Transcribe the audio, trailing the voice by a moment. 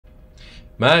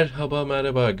Merhaba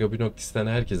merhaba Gabi Noctis'ten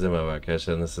herkese merhaba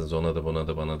arkadaşlar, nasılsınız? Ona da buna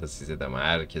da bana da size de ama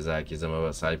herkese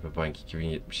merhaba. Cyberpunk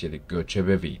 2077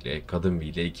 Göçebe ile kadın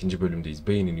ile ikinci bölümdeyiz.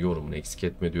 Beğenin, yorumunu eksik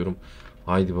etme diyorum.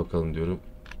 Haydi bakalım diyorum.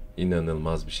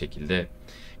 İnanılmaz bir şekilde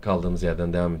kaldığımız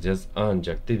yerden devam edeceğiz.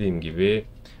 Ancak dediğim gibi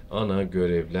ana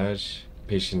görevler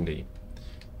peşindeyim.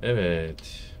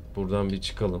 Evet, buradan bir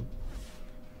çıkalım.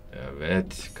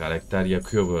 Evet, karakter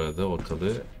yakıyor bu arada,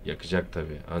 ortalığı yakacak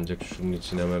tabi. Ancak şunun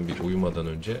için hemen bir uyumadan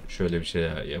önce şöyle bir şey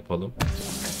yapalım.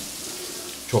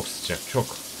 Çok sıcak, çok,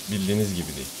 bildiğiniz gibi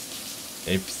değil.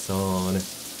 Efsane.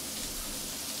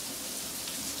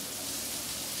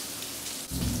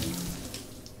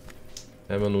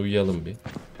 Hemen uyuyalım bir.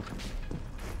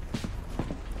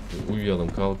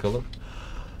 Uyuyalım, kalkalım.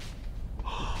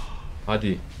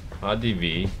 Hadi, hadi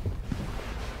vi.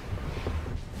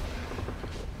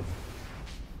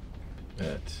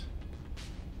 Evet.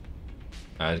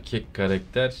 Erkek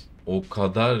karakter o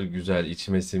kadar güzel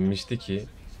içime sinmişti ki.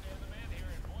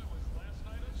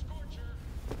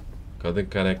 Kadın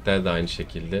karakter de aynı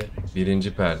şekilde.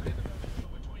 Birinci perde.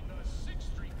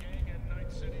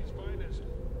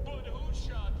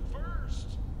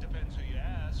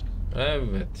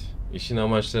 Evet. İşin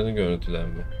amaçlarını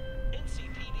görüntülenme.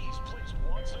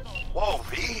 Whoa,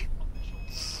 V!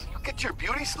 You get your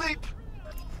beauty sleep?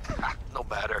 No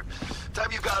matter.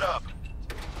 Time you got up.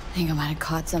 I think I might have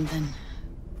caught something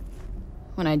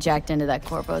when I jacked into that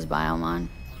Corpo's biomon.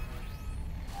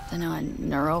 I know, a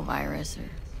neurovirus or...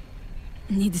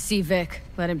 Need to see Vic.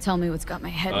 Let him tell me what's got my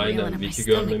head reeling and my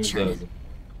stomach churning.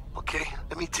 Okay,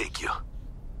 let me take you.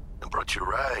 I brought you a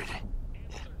ride.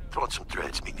 Throw on some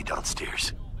threads, meet me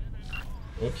downstairs.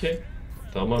 Okay.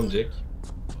 Tamam Jack.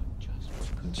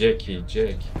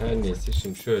 Jack. Her neyse,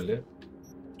 şimdi şöyle.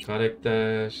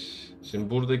 Karakter. Şimdi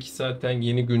buradaki zaten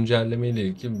yeni güncelleme ile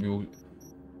ilgili bir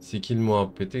skill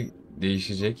muhabbeti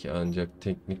değişecek. Ancak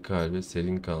teknik kalbe,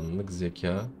 serin kanlılık,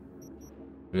 zeka,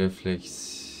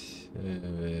 refleks.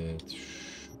 Evet.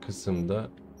 Şu kısımda.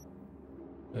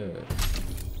 Evet.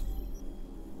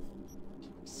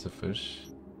 0.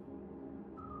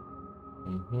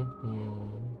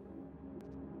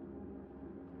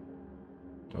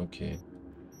 Okey.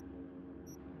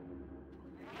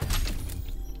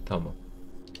 Tamam.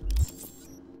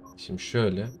 Şimdi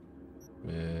şöyle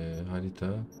harita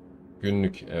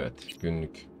günlük, evet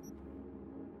günlük.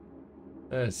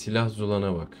 Evet, silah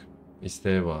Zula'na bak,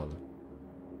 isteğe bağlı.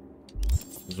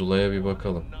 Zula'ya bir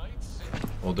bakalım.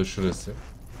 O da şurası.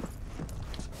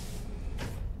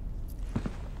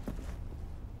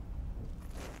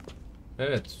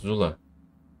 Evet, Zula.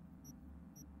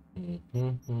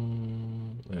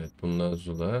 Evet, bunlar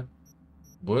Zula.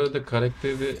 Bu arada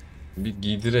karakteri de bir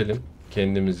giydirelim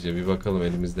kendimizce, bir bakalım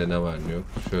elimizde ne var ne yok.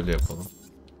 Şöyle yapalım.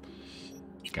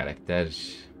 Karakter.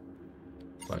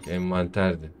 Bak,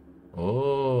 envanterdi.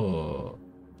 Oo.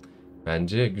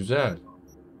 Bence güzel.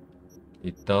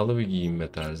 İddialı bir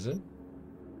giyinme tarzı.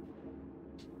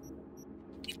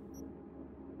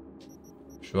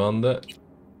 Şu anda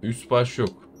üst baş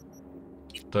yok.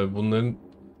 Tabii bunların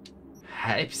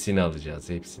hepsini alacağız,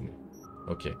 hepsini.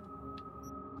 Okey.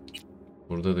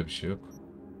 Burada da bir şey yok.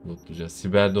 Lootlayacağız.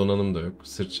 Siber donanım da yok.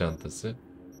 Sırt çantası.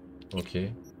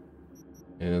 Okey.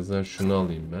 En azından şunu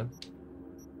alayım ben.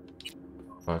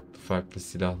 Farklı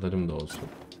silahlarım da olsun.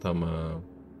 Tamam.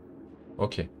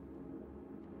 Okey.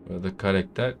 Burada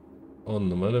karakter 10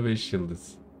 numara 5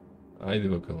 yıldız.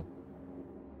 Haydi bakalım.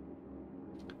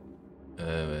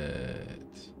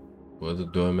 Evet. Bu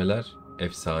arada dövmeler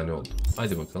efsane oldu.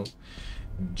 Haydi bakalım.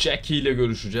 Jackie ile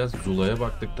görüşeceğiz. Zula'ya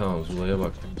baktık, tamam. Zula'ya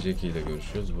baktık. Jackie ile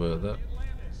görüşüyoruz. Bu arada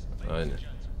aynen.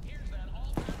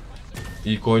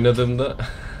 İlk oynadığımda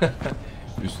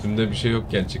üstümde bir şey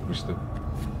yokken çıkmıştı.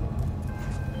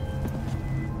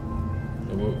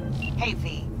 Bu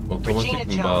otomatik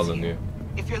mi bağlanıyor?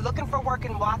 Evet.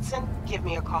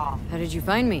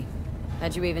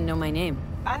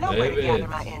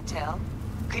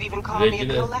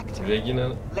 Regina,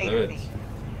 evet.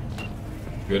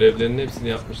 Görevlerinin hepsini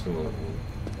yapmıştım onu.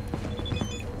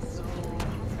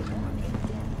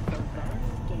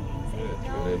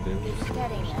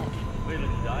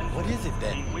 What is it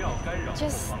then?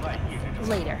 Just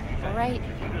later, all right?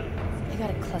 I got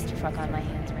a clusterfuck on my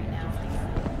hands right now.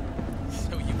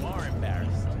 So you are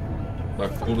embarrassed.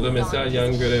 Bak, burada mesela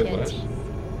yan görev var.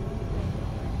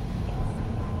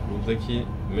 Buradaki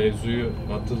mevzuyu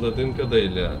hatırladığım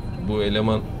kadarıyla bu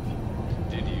eleman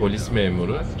polis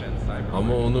memuru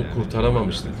ama onu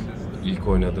kurtaramamıştık ilk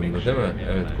oynadığımda, değil mi?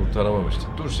 Evet,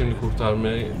 kurtaramamıştık. Dur, şimdi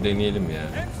kurtarmayı deneyelim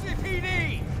yani.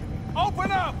 Open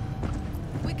up!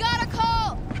 We got a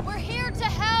call! We're here to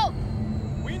help!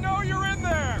 We know you're in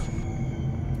there!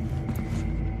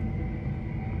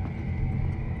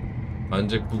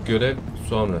 Ancak bu görev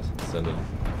sonra sanırım.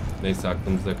 Neyse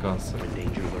aklımızda kalsın.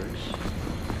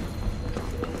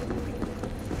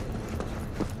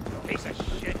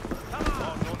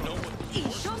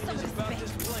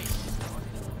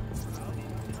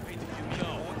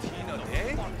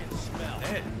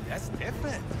 That's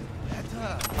different.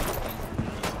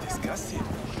 That's disgusting.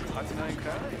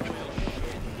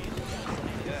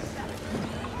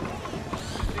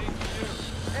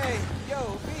 Hey,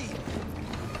 yo, B.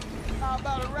 How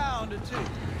about a round or two?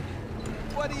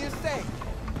 What do you say?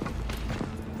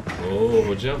 Oo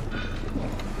hocam.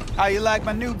 How you like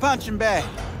my new punching bag?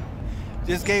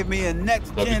 Just gave me a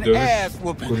next Tabii gen dövüş ass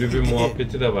whooping. kulübü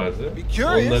muhabbeti de vardı. Be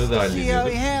curious Onları da to see how he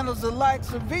hallediyorduk. handles the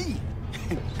likes of V.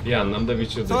 Bir anlamda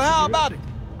Witcher'da So how gibi. about it?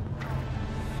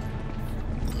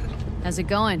 How's it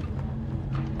going?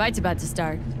 Fight's about to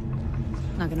start.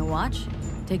 Not gonna watch?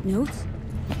 Take notes?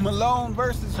 Malone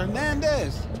versus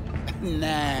Hernandez?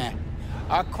 Nah.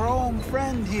 Our chrome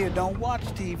friend here don't watch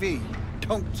TV.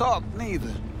 Don't talk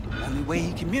neither. Only way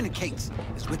he communicates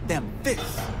is with them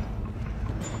fists.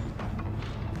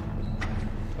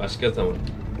 Başka zaman.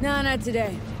 No, not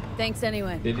today. Thanks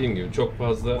anyway. Dediğim gibi çok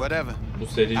fazla Whatever. bu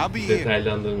seriyi I'll be here.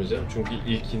 detaylandırmayacağım. Çünkü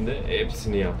ilkinde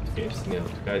hepsini yaptık.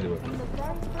 Haydi bakalım.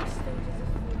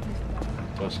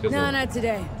 Başka No, zaman. not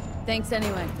today. Thanks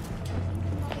anyway.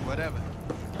 Whatever.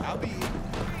 I'll be here.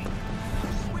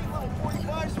 Sweet little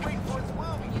 45's waiting for its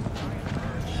mommy.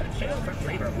 Sail for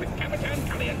flavor with Capitan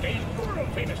Caliente's world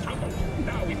famous taco.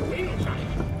 Now in whale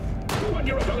size.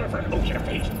 $200 for an ocean of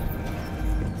taste.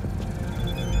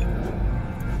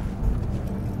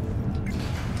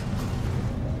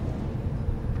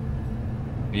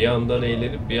 Bir yandan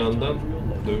eğlenip bir yandan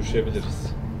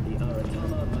dövüşebiliriz.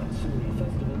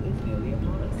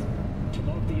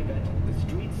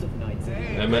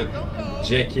 Hemen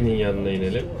Jackie'nin yanına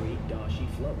inelim.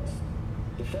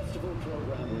 The festival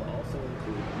program will also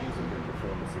include musical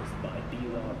performances by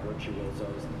B-Law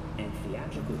virtuosos and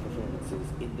theatrical performances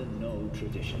in the No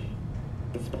tradition.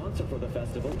 The sponsor for the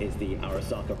festival is the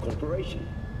Arasaka Corporation.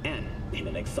 And in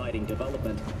an exciting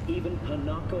development, even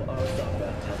Hanako Arasaka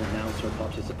has announced her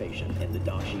participation in the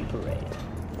Dashi Parade.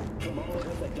 From all of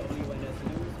us at WNS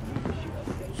News, we wish you a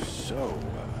safe... So,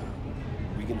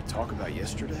 we gonna talk about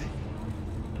yesterday?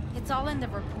 It's all in the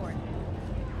report.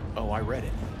 Oh, I read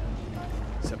it.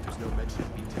 Except there's no mention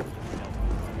of me telling you.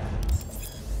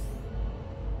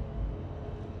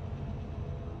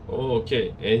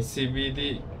 Okey.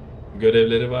 NCBD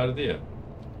görevleri vardı ya.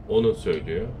 Onu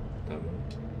söylüyor. Tamam.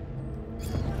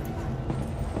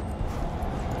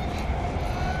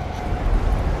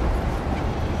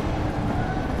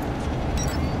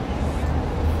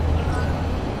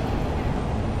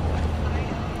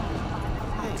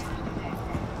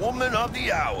 Woman of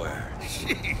the hour.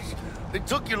 Jeez. It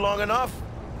took you long enough.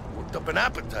 Worked up an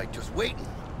appetite just waiting.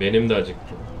 Benim de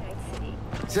acıktım.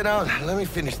 Sit down, let me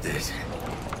finish this.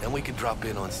 Then we can drop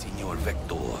in on Senor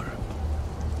Vector.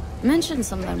 Mentioned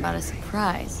something about a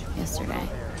surprise yesterday.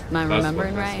 Am I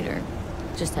remembering right, or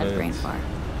just had a brain fart?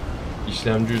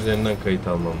 İşlemci üzerinden kayıt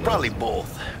almam lazım. Probably both,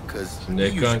 because Şimdi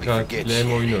you ekran usually forget kartıyla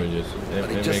hem oyun shit. oynuyorsun. Hem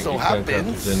But it just so ekran kartı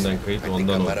happens, üzerinden kayıt I think I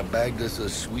ondan might oldu. have bagged us a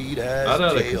sweet ass Ara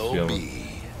ara kısıyor J.O.B. ama.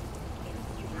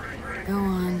 Go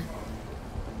on.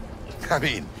 I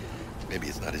mean, maybe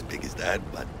it's not as big as that,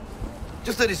 but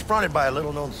just that it's fronted by a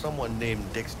little-known someone named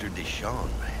Dexter Deshawn.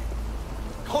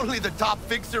 Only the top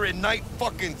fixer in Night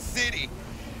fucking City.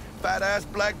 Fat-ass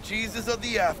black Jesus of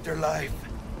the afterlife.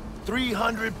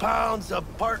 300 pounds of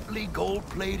partly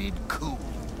gold-plated cool.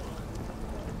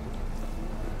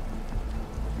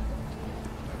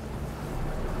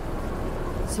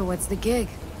 So what's the gig?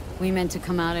 We meant to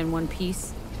come out in one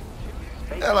piece?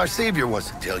 Well, our savior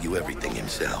wants to tell you everything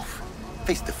himself.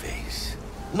 Face to face.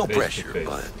 No Face to pressure, face.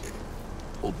 but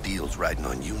whole deal's riding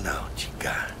on you now,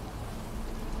 chica.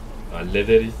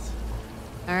 Hallederiz.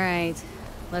 All right.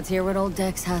 Let's hear what old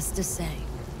Dex has to say.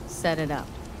 Set it up.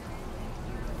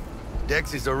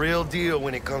 Dex is a real deal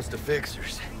when it comes to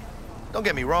fixers. Don't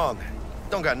get me wrong.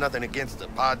 Don't got nothing against the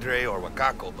Padre or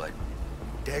Wakako, but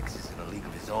Dex is in a league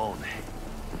of his own.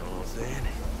 You know what I'm saying?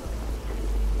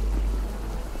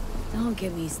 Don't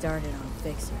get me started on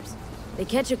fixers. They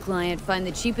catch a client, find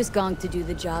the cheapest gong to do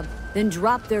the job, then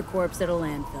drop their corpse at a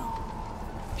landfill.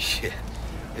 Shit.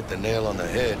 Hit the nail on the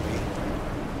head, me.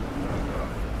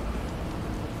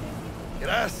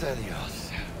 Gracias a Dios.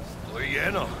 Estoy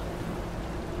lleno.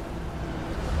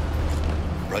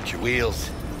 Brought your wheels.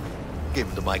 Gave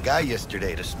them to my guy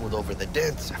yesterday to smooth over the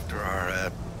dents after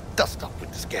our dust-up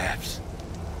with the scabs.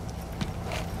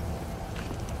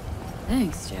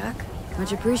 Thanks, Jack.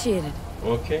 Much appreciated.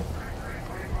 Okey.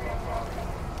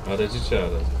 Aracı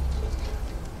çağıralım.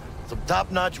 Some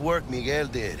top-notch work Miguel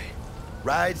did.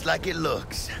 Rides like it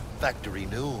looks. Factory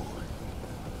new.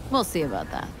 We'll see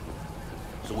about that.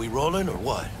 So we rolling or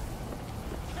what?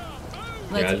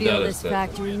 Let's Geldi feel this arası.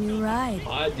 factory new ride.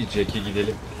 Hadi Jack'e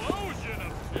gidelim.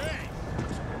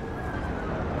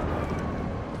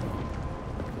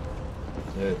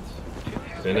 Evet.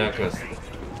 Fena kastı.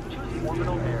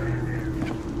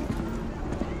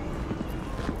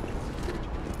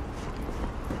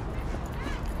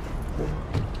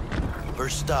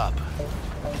 First stop.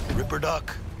 Ripper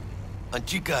Dock.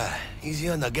 Anchica, easy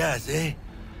on the gas, eh?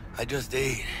 I just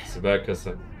ate. Siber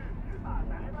kasa.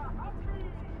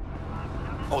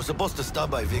 I was supposed to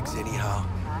stop by Vic's anyhow.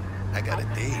 I got a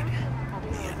date.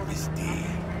 Me and Misty.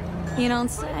 You don't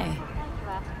say.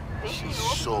 She's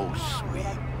so sweet.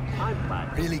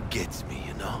 Really gets me,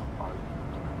 you know?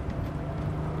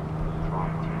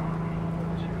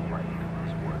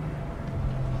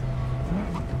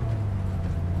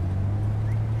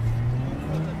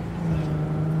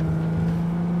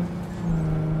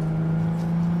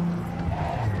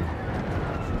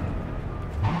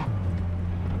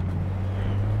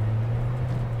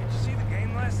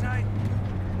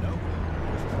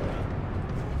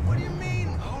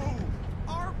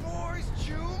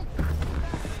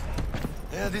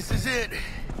 Yeah, this is it.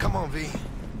 Come on, V.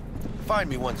 Find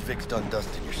me once Vic's done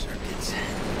dusting your circuits.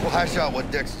 We'll hash out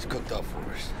what Dex has cooked up for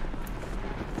us.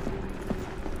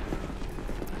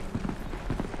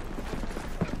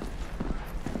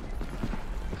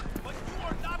 But you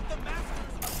are not the masters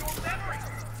of your memory,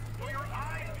 for your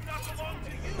eyes do not belong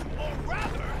to you, or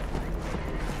rather,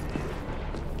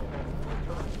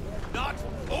 not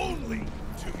only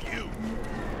to you.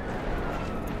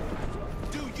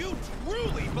 Do you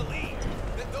truly believe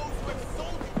that those who have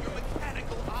sold you your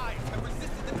mechanical eyes have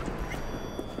resisted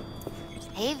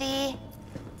the... Hey, V.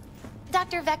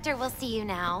 Dr. Vector will see you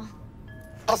now.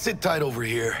 I'll sit tight over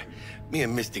here. Me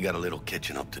and Misty got a little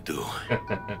catching up to do.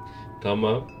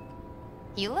 Tamam.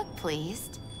 You look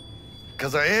pleased.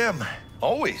 'Cause I am.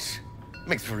 Always.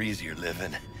 Makes for easier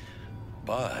living.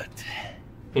 But...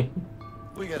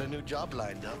 we got a new job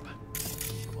lined up.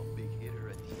 I'm a big hitter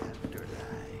at the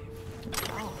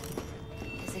afterlife. Oh.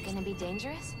 Is it gonna be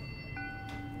dangerous?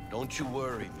 Don't you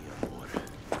worry, mi amor.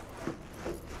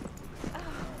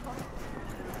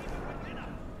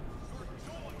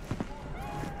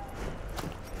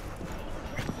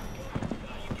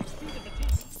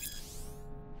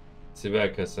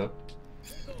 Siber kasa.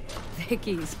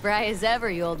 Vicky, spry as ever,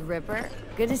 you old ripper.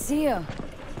 Good to see you.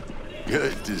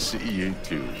 Good to see you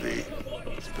too, V.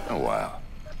 It's been a while.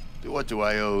 What do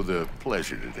I owe the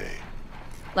pleasure today?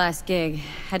 Last gig,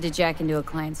 had to jack into a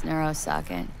client's neuro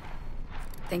socket.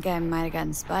 Think I might have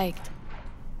gotten spiked.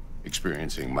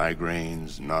 Experiencing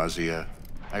migraines, nausea,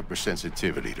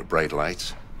 hypersensitivity to bright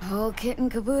lights? Oh, kit and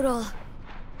caboodle.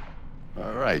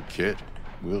 All right, kid.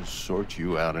 We'll sort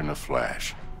you out in a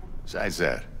flash. Besides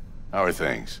that, how are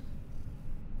things?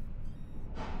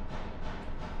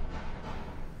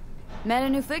 Met a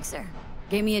new fixer.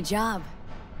 Gave me a job.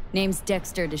 Name's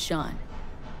Dexter Deshawn.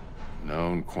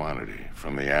 Known quantity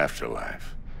from the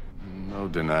afterlife. No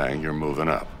denying you're moving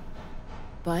up.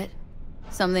 But,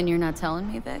 something you're not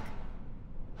telling me, Vic?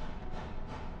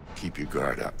 Keep your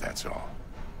guard up, that's all.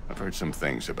 I've heard some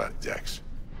things about Dex.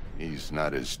 He's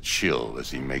not as chill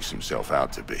as he makes himself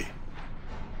out to be.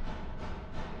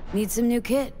 Need some new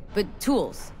kit, but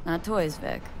tools, not toys,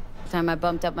 Vic. Time I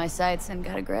bumped up my sights and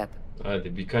got a grip. Hadi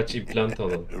birkaç implant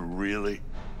alalım. Really?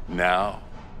 Now?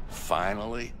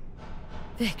 Finally?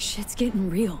 Vic, shit's getting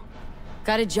real.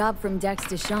 Got a job from Dex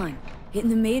Deshawn, hitting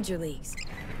the major leagues.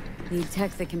 Need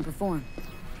tech that can perform.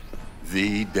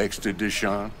 The Dexter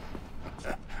Deshawn?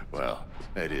 Well,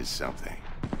 that is something.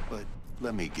 But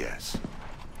let me guess.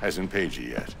 Hasn't paid you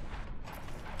yet.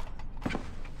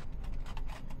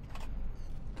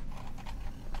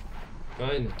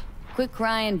 Aynen. Quit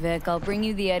crying, Vic. I'll bring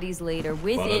you the Eddies later,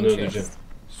 with Bana ne ödeyeceğim? interest.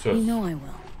 Söz. You know I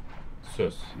will.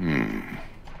 Söz.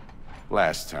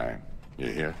 Last time. You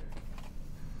hear?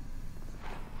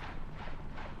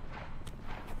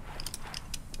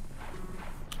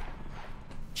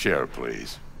 Chair,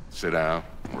 please. Sit down,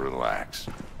 relax.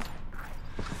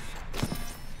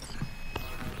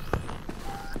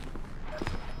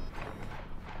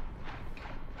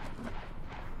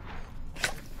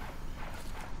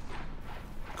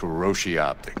 Kuroshi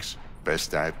Optics.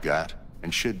 Best I've got,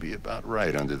 and should be about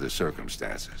right under the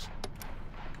circumstances.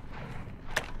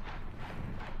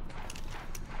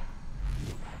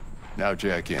 Now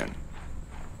jack in.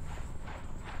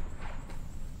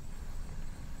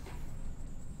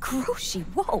 Kuroshi,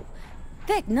 whoa!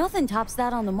 Vic, nothing tops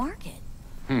that on the market.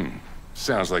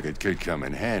 Sounds like it could come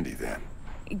in handy then.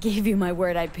 gave you my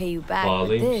word I'd pay you back, but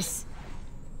Bağlayın. this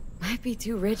might be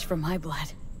too rich for my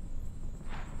blood.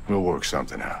 We'll work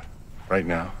something out. Right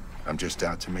now, I'm just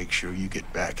out to make sure you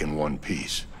get back in one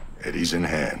piece. Eddie's in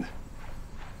hand.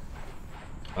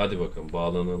 Hadi bakalım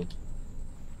bağlanalım.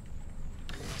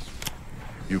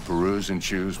 You peruse and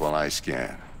choose while I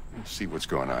scan. See what's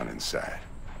going on inside.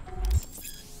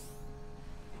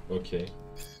 Okey.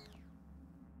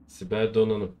 Siber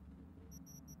donanım.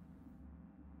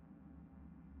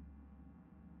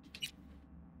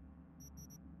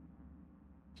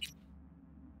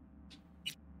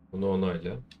 Bunu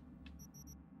onayla.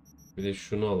 Bir de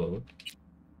şunu alalım.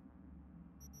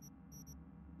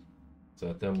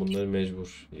 Zaten bunları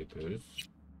mecbur yapıyoruz.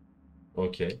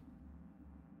 Okey.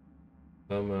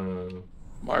 Tamam.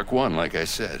 Mark 1, like I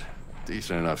said.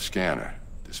 Decent enough scanner.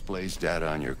 Displays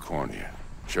data on your cornea.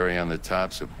 Cherry on the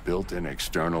top's a built-in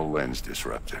external lens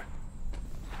disruptor.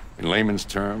 In layman's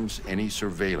terms, any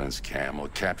surveillance cam will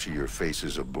capture your face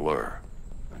as a blur.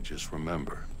 And just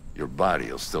remember, your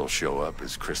body will still show up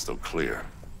as crystal clear.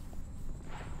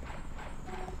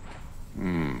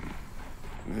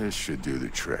 This should do the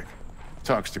trick.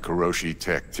 Talks to Kuroshi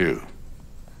Tech too.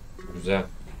 Güzel.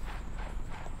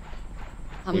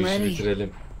 Bu I'm işi ready.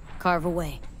 bitirelim. Carve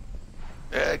away.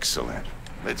 Excellent.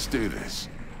 Let's do this.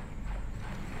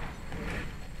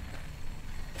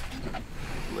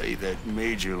 Lay that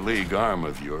major league arm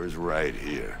of yours right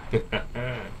here.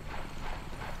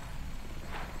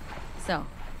 So,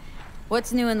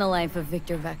 what's new in the life of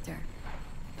Victor Vector?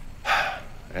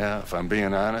 Yeah, if I'm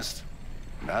being honest,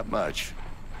 not much.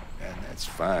 And that's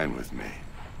fine with me.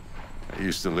 I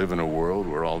used to live in a world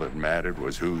where all that mattered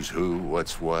was who's who,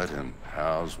 what's what, and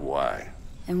how's why.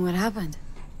 And what happened?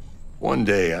 One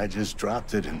day I just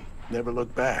dropped it and never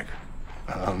looked back.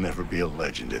 I'll never be a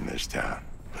legend in this town,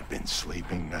 but been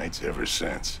sleeping nights ever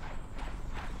since.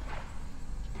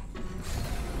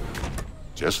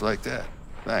 Just like that.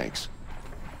 Thanks.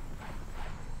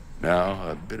 Now,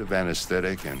 a bit of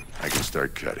anesthetic and I can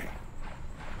start cutting.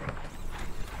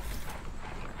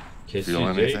 Feel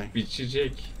anything? Kesecek,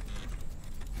 biçecek.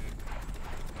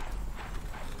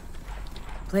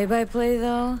 Play-by-play,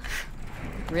 though?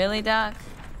 Really, Doc?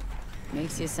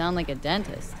 Makes you sound like a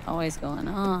dentist, always going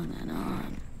on and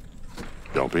on.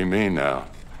 Don't be mean now.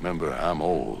 Remember, I'm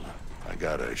old. I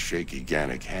got a shaky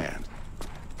Gannic hand.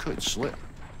 Could slip.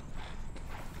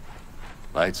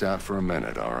 Lights out for a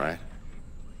minute, all right?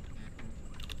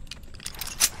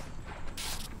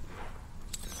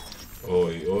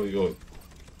 Oy oy oy.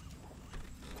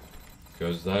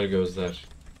 Gözler gözler.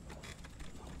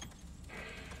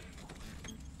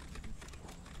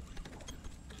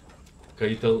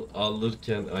 Kayıt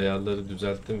alırken ayarları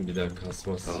düzelttim, bir daha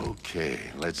kasmaz. Okay,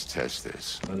 let's test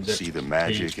this. Ancak See the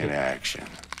magic keyifli. in action.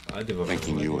 Hadi bakalım.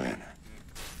 Linking you in.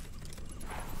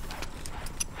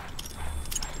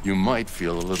 You might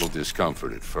feel a little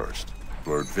discomfort at first.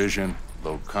 Blurred vision,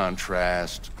 low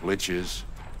contrast, glitches.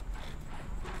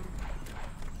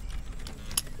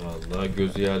 Vallahi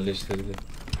gözü yerleştirdi.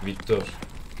 Victor.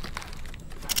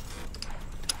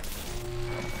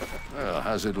 Well,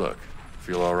 how's it look?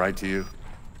 Feel all right to you?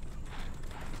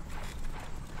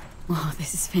 Oh,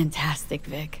 this is fantastic,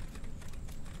 Vic.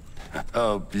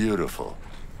 Oh, beautiful.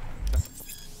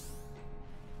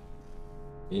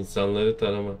 İnsanları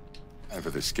tarama. Time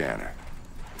for the scanner.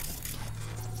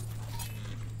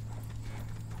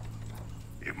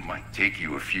 It might take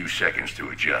you a few seconds to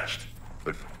adjust,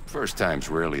 but first time's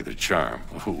rarely the charm,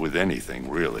 with anything,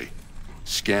 really.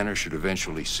 Scanner should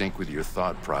eventually sync with your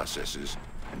thought processes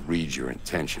and read your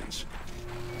intentions.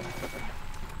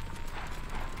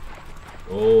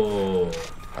 Oo,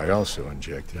 I also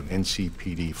injected an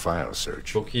NCPD file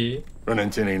search. çok iyi. Run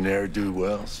into any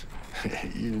ne'er-do-wells?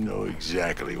 You know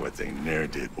exactly what they ne'er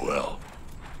did well.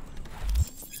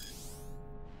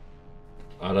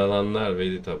 Arananlar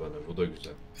veri tabanı. Bu da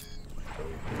güzel.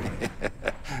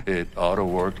 It ought to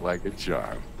work like a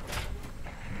charm.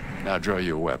 Now draw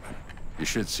your weapon. You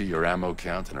should see your ammo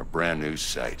count in a brand new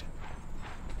sight.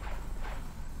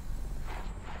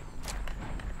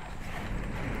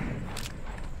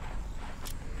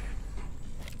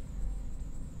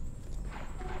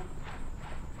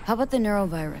 How about the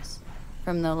neurovirus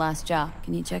from the last job?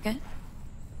 Can you check it?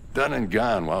 Done and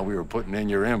gone while we were putting in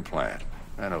your implant.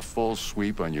 And a full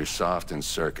sweep on your soft and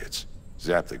circuits.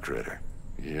 Zap the critter.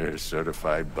 You're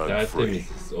certified bug-free.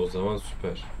 Tertemiziz. O zaman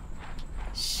süper.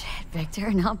 Shit,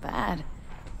 Victor, not bad.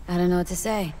 I don't know what to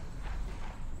say.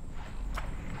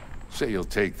 Say you'll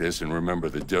take this and remember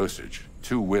the dosage.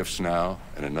 2 whiffs now,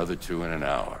 and another 2 in an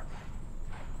hour.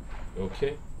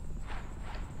 Okay.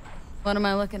 What am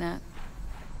I looking at?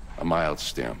 A mild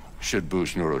stim. Should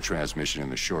boost neurotransmission in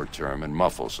the short term and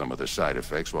muffle some of the side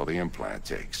effects while the implant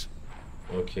takes.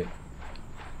 Okay.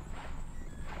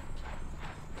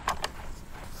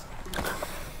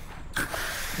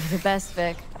 You're the best,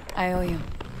 Vic. I owe you.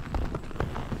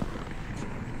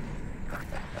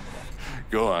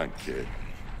 Go on, kid.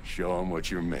 Show them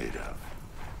what you're made of.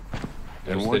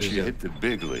 And once you hit the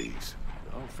big leagues,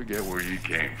 don't forget where you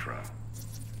came from.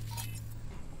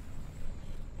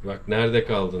 Bak nerede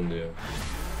kaldın diyor.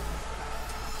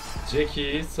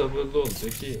 Jackie sabırlı ol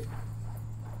Jackie.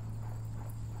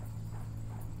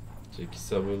 Jackie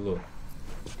sabırlı ol.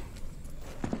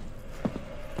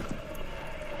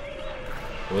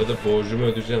 Bu arada borcumu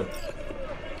ödeyeceğim.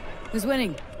 Who's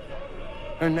winning?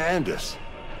 Hernandez.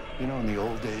 You know, in the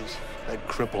old days, that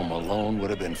cripple Malone would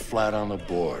have been flat on the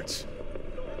boards.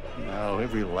 Now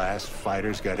every last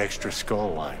fighter's got extra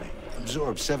skull lining.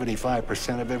 Absorbs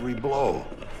 75% of every blow.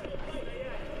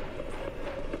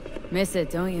 Miss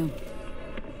it, don't you?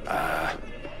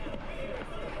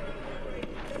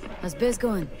 How's biz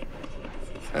going?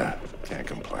 Can't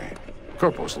complain.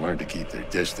 Corporals learn to keep their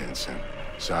distance, and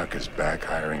Sokka's back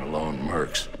hiring lone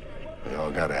mercs. They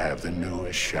all gotta have the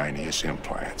newest, shiniest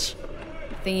implants.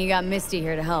 Think you got Misty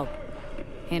here to help.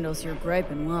 Handles your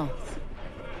griping well.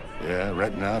 Yeah,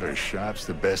 renting out her shop's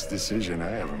the best decision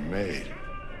I ever made.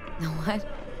 What?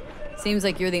 Seems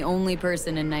like you're the only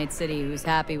person in Night City who's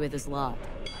happy with his lot.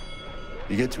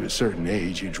 You get to a certain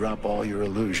age, you drop all your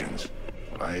illusions.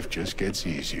 Life just gets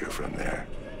easier from there.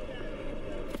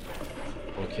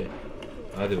 Okay.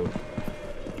 Hadi bakalım.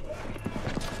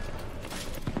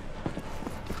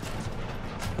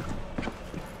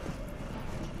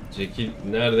 Jackie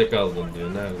nerede kaldın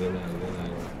diyor. Nerede?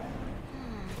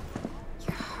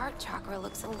 Your heart chakra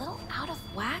looks a little out of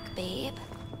whack, babe.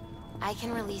 I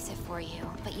can release it for you,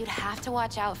 but you'd have to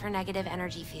watch out for negative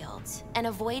energy fields and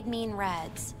avoid mean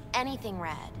reds. Anything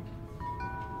red.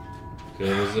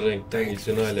 Kırmızı renkten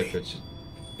itinayla kaçın.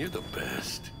 You're the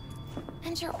best.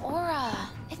 And your aura.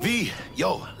 V,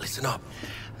 yo, listen up.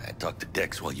 I talked to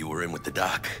Dex while you were in with the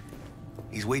doc.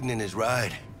 He's waiting in his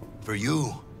ride. For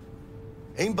you.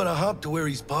 Ain't but a hop to where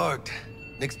he's parked.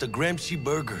 Next to Gramsci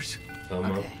Burgers.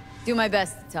 Tamam. Okay. Do my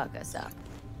best to talk us up.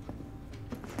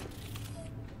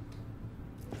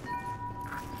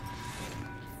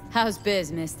 How's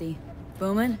biz, Misty?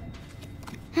 Booming?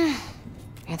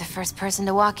 You're the first person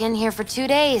to walk in here for 2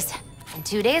 days. And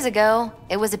 2 days ago,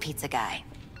 it was a pizza guy.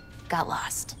 Got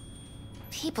lost.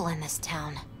 People in this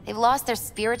town, they've lost their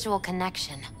spiritual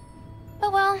connection.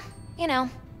 But well, you know,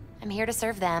 I'm here to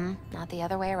serve them, not the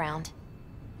other way around.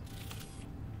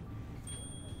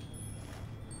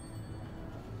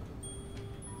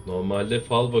 Normalde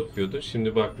fal bakıyordu,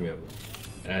 şimdi bakmıyor.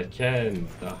 Erken,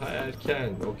 daha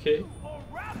erken, okay.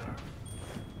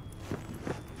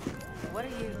 What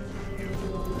are you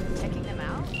checking them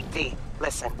out? V,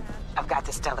 listen. I've got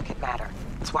this delicate matter.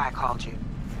 That's why I called you.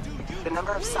 The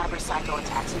number of cyber psycho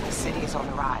attacks in the city is on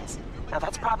the rise. Now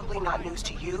that's probably not news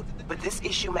to you, but this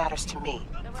issue matters to me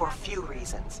for a few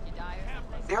reasons.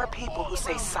 There are people who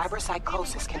say cyber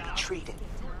psychosis can be treated.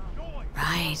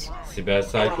 Right. Siber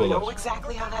psycholar. I know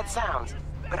exactly how that sounds,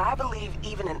 but I believe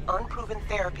even an unproven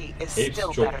therapy is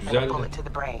still better than a bullet to the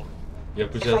brain.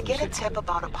 If I get a tip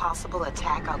about a possible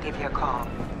attack, I'll give you a call.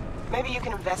 Maybe you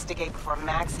can investigate before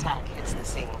Max Tack hits the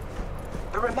scene.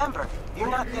 But remember, you're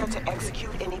not there to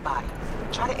execute anybody.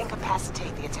 Try to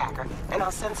incapacitate the attacker, and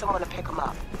I'll send someone to pick him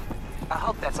up. I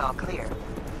hope that's all clear.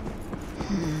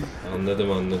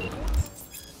 Anladım.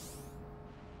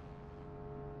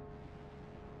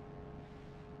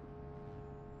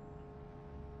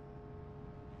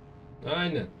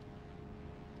 Aynen.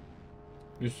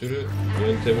 Bir sürü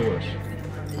yöntemi var.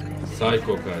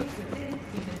 Psycho kart.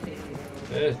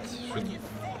 Evet, şu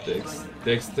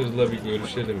Dexter'la bir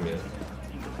görüşelim ya.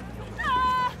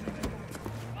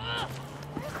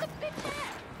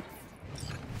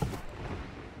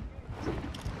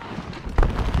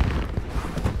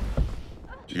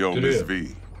 Yo, Miss V,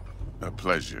 a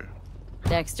pleasure.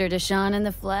 Dexter Deshawn in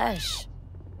the flesh.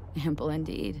 Ample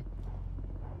indeed.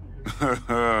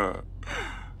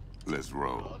 Let's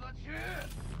roll.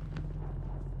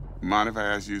 Mind if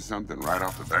I ask you something right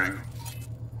off the bat?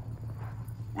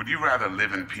 Would you rather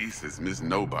live in peace as Miss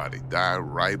Nobody, die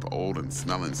ripe, old, and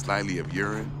smelling slightly of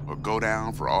urine, or go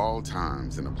down for all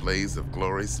times in a blaze of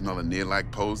glory smelling near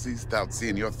like posies without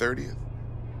seeing your 30th?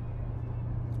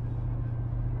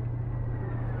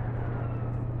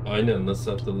 Aynen,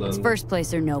 nasıl hatırlandın? It's first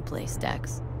place or no place,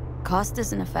 Dex. Cost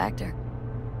isn't a factor.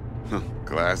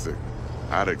 Classic.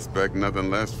 I'd expect nothing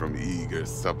less from eager,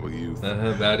 supple youth.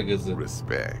 Ver gazı.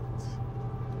 Respect.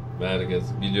 Ver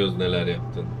gazı. Biliyoruz neler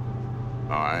yaptın.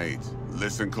 Alright,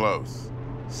 listen close.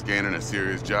 Scanning a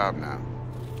serious job now.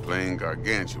 Playing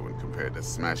gargantuan compared to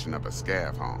smashing up a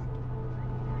scav home.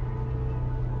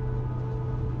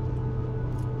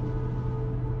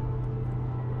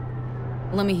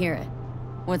 Let me hear it.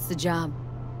 What's the job?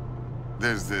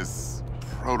 There's this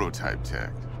prototype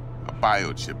tech. A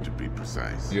biochip to be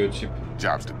precise. Biochip.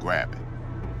 Job's to grab it.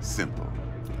 Simple.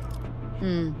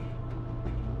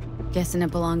 Guessing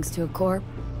it belongs to a corp?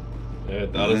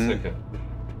 Evet, Arasaka.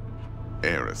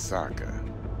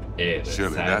 Arasaka.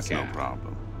 Surely that's no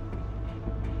problem.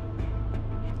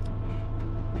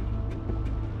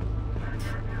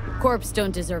 Corps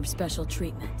don't deserve special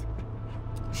treatment.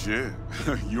 Shit,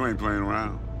 you ain't playing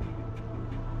around.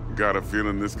 Got a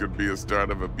feeling this could be a start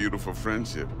of a beautiful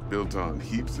friendship built on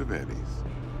heaps of eddies.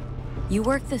 You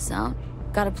worked this out?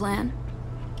 Got a plan?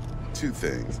 Two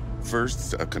things.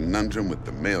 First, a conundrum with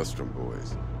the Maelstrom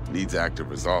boys. Needs active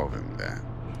resolving that.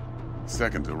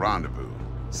 Second, a rendezvous.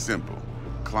 Simple.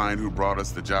 Client who brought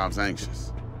us the job's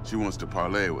anxious. She wants to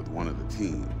parlay with one of the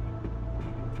team.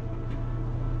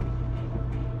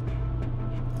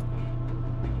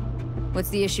 What's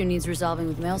the issue needs resolving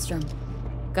with Maelstrom?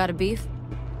 Got a beef?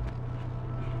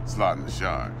 Slotting the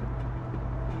shard.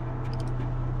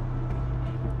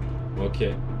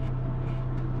 Okay.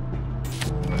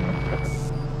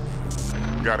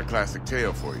 Got a classic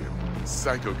tale for you.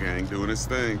 Psycho gang doing his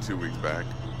thing 2 weeks back.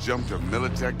 Jumped a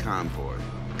Militech convoy.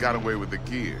 Got away with the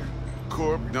gear.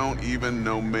 Corp don't even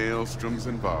know Maelstrom's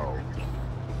involved.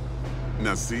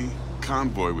 Now see,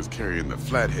 convoy was carrying the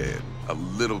Flathead, a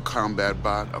little combat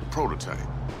bot, a prototype.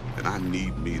 And I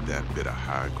need me that bit of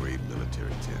high-grade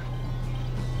military tech.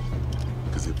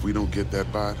 Because if we don't get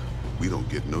that bot, we don't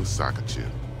get no soccer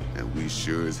chip. And we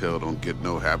sure as hell don't get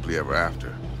no happily ever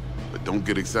after. But don't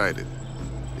get excited.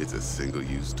 It's a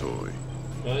single-use toy.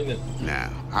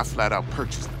 Now, I flat out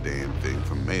purchased the damn thing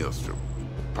from Maelstrom.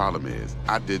 Problem is,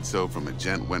 I did so from a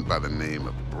gent went by the name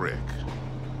of Brick.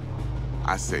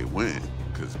 I say when,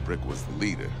 because Brick was the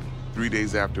leader. 3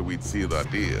 days after we'd sealed our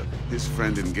deal, his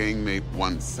friend and gangmate,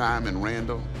 one Simon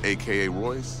Randall, a.k.a.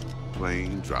 Royce,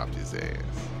 plain dropped his ass.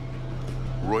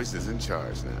 Royce is in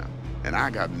charge now, and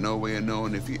I got no way of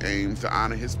knowing if he aims to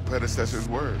honor his predecessor's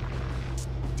word.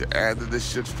 To add to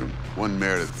this shitstrom, one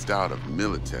Meredith Stout of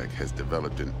Militech has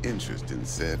developed an interest in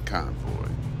said convoy.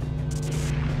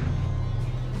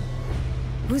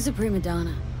 Who's the prima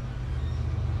donna?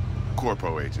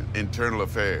 Corpo agent, internal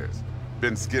affairs.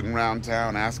 Been skidding around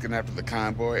town asking after the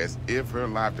convoy as if her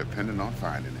life depended on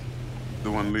finding it.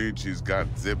 The one lead she's got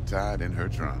zip-tied in her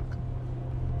trunk.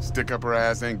 Stick up her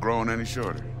ass ain't growing any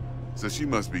shorter, so she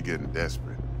must be getting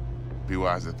desperate. Be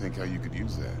wise to think how you could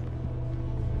use that.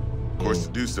 Of course,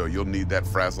 to do so, you'll need that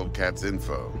frazzled cat's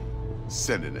info.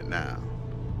 Sending it now.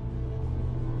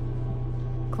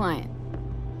 Client.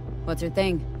 What's her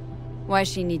thing? Why does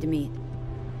she need to meet?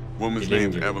 Woman's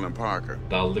name's Evelyn Parker.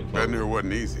 Betting her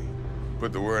wasn't easy.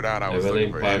 Put the word out I was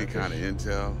looking for any kind of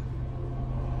intel.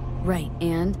 Right,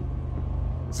 and?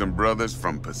 Some brothers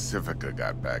from Pacifica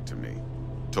got back to me.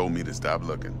 Told me to stop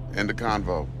looking. End the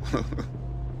convo.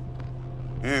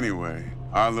 Anyway,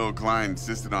 our little client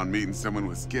insisted on meeting someone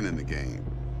with skin in the game.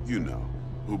 You know,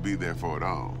 who'll be there for it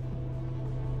all.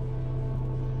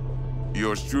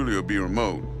 Yours truly will be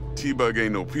remote. T-Bug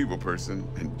ain't no people person,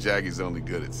 and Jaggy's only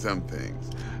good at some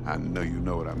things. I know you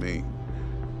know what I mean.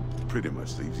 Pretty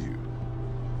much leaves you.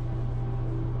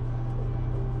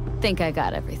 Think I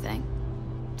got everything.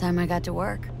 Time I got to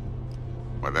work.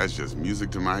 Well, that's just music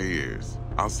to my ears.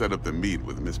 I'll set up the meet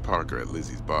with Miss Parker at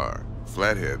Lizzie's bar.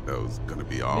 Flathead, though's gonna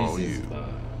be all Lizzie's you. Bar.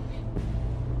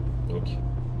 Okay.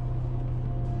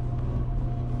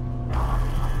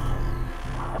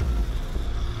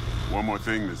 One more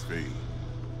thing, Miss V.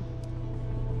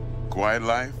 Quiet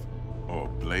life or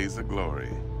blaze of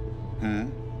glory?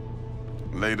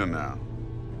 Later now.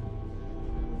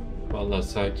 Vallahi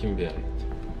sakin bir hayat.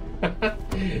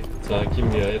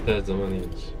 Sakin bir hayat her zaman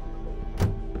iyidir.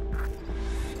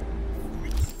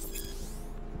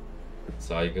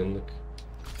 Saygınlık.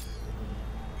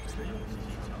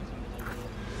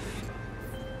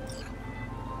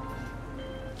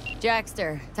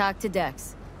 Jackster, talk to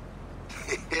Dex.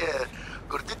 Yeah,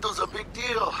 Gordito's a big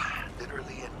deal.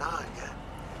 Literally at 9, yeah.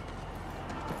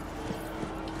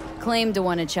 Claimed to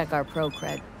want to check our pro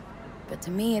cred, but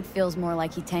to me it feels more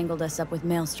like he tangled us up with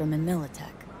Maelstrom and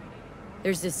Militech.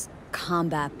 There's this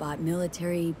combat bot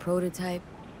military prototype.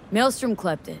 Maelstrom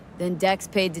clept it, then Dex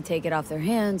paid to take it off their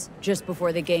hands just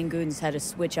before the Gangoons had a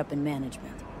switch up in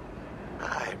management.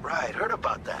 Right, heard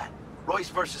about that. Royce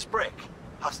versus Brick.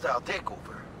 Hostile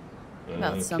takeover.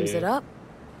 About sums it up.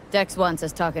 Dex wants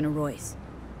us talking to Royce.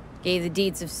 Gave the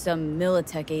deeds of some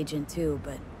Militech agent too,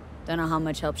 but don't know how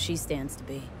much help she stands to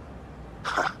be.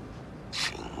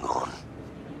 Chingon.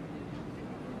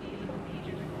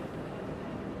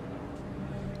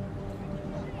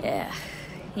 Yeah,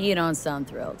 you don't sound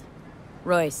thrilled.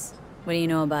 Royce, what do you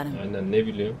know about him? Aynen, ne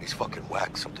biliyorum? He's fucking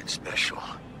whack, something special.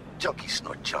 Junkies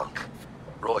snort junk.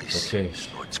 Royce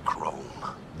snorts chrome.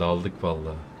 Daldık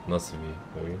vallahi. Nasıl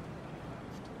bir oyun?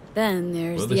 Then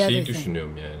there's Burada the şeyi other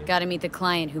düşünüyorum thing. yani. Gotta meet the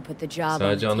client who put the job on the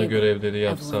Sadece ana table. görevleri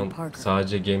yapsan, Parker.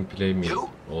 sadece gameplay mi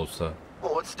olsa,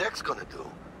 Well, what's Dex gonna do?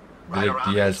 direkt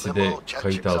DLC'de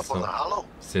kayıt alsam,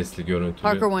 sesli Parker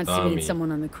görüntülü wants daha to mı meet iyi?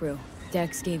 someone on the crew.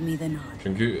 Dex gave me the nod.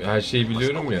 Çünkü her şeyi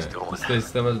biliyorum ya, ister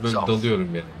istemez böyle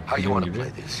dalıyorum yani. How you Film wanna gibi.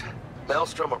 play this?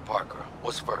 Maelstrom or Parker?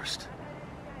 What's first?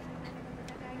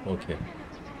 Okey.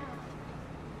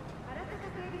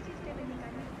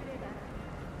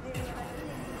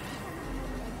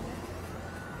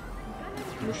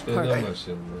 Müşteriden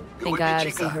başlayalım ya. Think I ought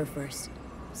to see her first.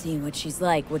 See what she's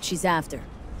like, what she's after.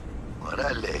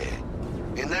 Orale.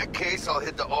 In that case, I'll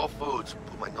hit the all foods.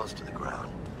 Put my nose to the ground.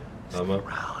 Tamam.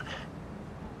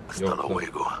 Hasta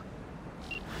luego.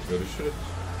 Görüşürüz.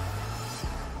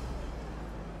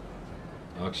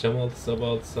 Akşam 6 sabah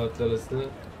 6 saatler arasında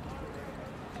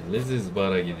Leziz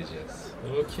Bar'a gideceğiz.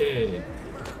 Okey.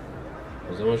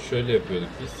 O zaman şöyle yapıyorduk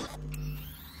biz.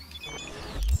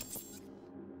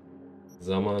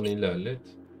 Zamanı ilerlet.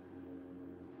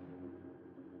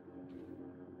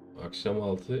 Akşam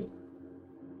 6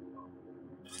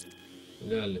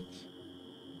 ilerlet.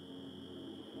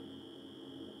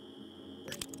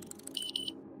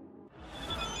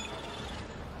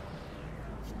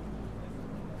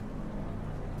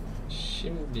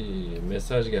 Şimdi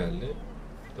mesaj geldi.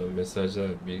 Tabii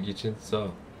mesajlar bilgi için sağ ol.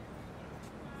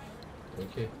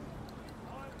 Okey.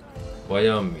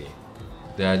 Bayan bir.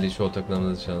 Değerli iş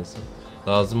ortaklarınızın şansı.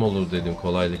 Lazım olur dedim,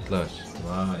 kolaylıklar.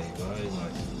 Vay vay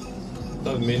vay.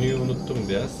 Tabii menüyü unuttum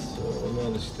biraz. Onu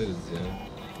alıştırırız ya.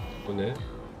 Bu ne?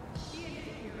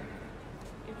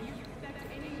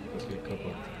 Okey,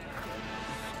 kapat.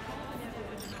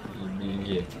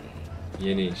 Bilgi.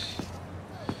 Yeni iş.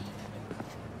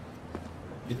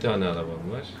 Bir tane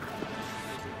arabam var.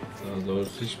 Daha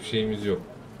doğrusu hiçbir şeyimiz yok.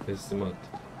 Teslimat.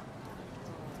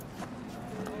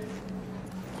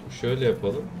 Şöyle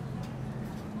yapalım.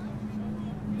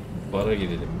 Bara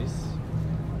gidelim biz.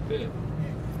 Ve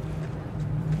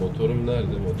motorum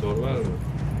nerede? Motor var mı?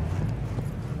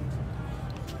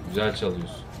 Güzel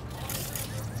çalıyorsun.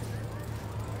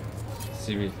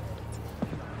 Sivil.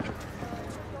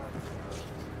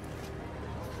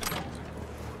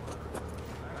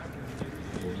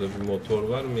 Burada bir motor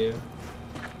var mı ya?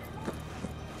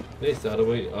 Neyse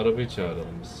arabayı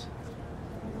çağıralım biz.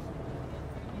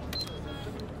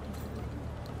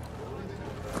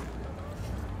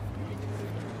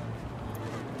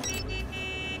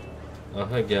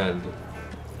 Aha geldi.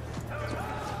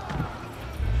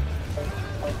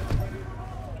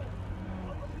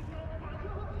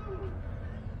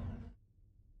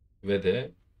 Ve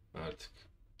de artık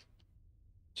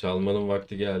çalmanın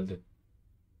vakti geldi.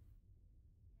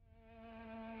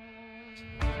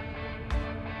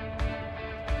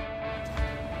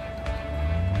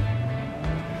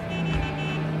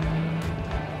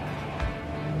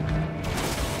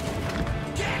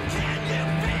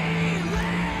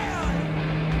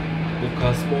 Bu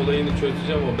kasma olayını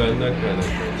çözeceğim, o benden kaynaklı.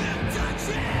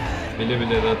 Bile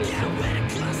bile radyosu.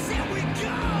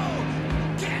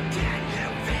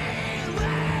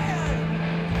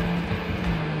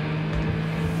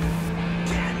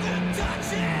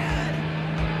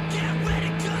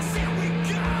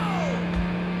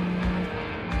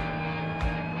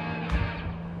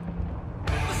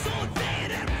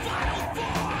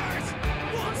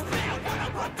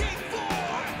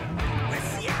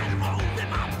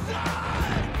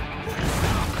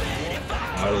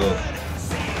 Pardon.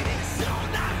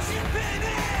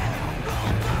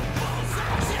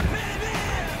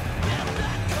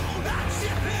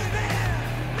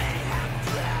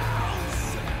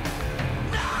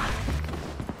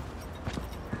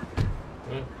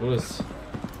 Burası.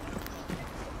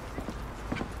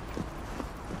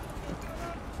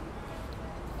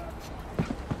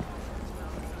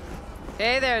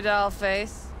 Hey there,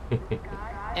 dollface.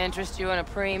 Interest you in a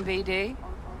preem BD?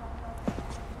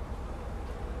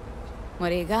 What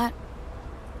do you got?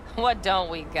 What don't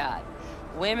we got?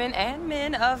 Women and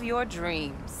men of your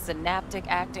dreams. Synaptic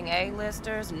acting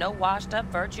A-listers, no washed-up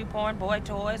virtue porn boy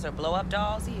toys or blow-up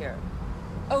dolls here.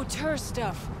 Auteur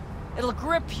stuff. It'll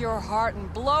grip your heart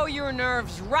and blow your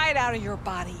nerves right out of your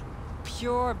body.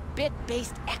 Pure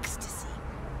bit-based ecstasy.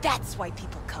 That's why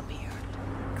people come here.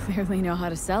 Clearly know how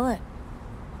to sell it.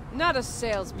 Not a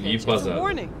sales pitch, it's a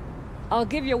warning. I'll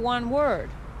give you one word.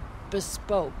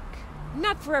 Bespoke.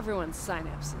 Not for everyone's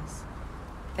synapses.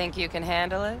 Think you can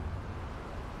handle it?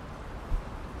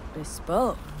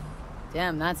 Bespoke?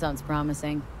 Damn, that sounds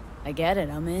promising. I get it,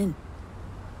 I'm in.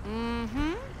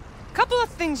 Mm-hmm. Couple of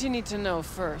things you need to know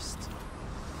first.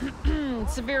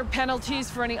 Severe penalties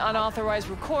for any unauthorized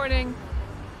recording.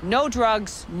 No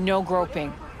drugs, no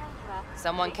groping.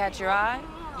 Someone catch your eye?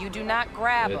 You do not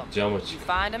grab them. You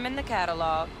find them in the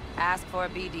catalog, ask for a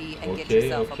BD, and get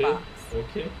yourself a box.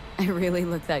 Okay. I really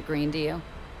look that green to you?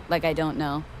 Like I don't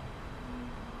know?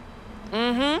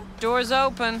 Mm-hmm. Door's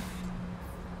open.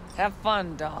 Have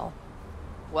fun, doll.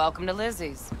 Welcome to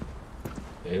Lizzie's.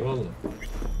 Eyvallah.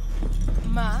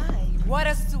 My, what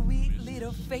a sweet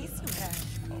little face you have.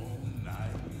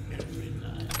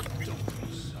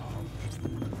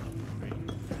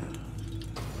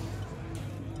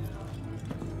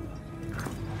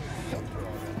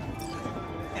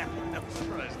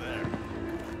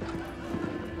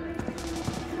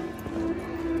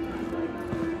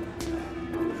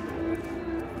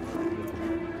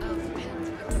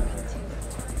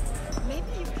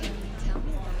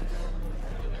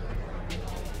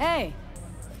 Hey!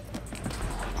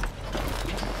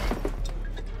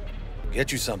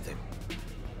 Get you something.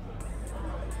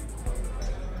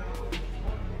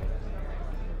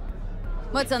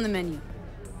 What's on the menu?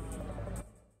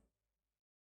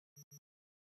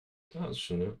 Al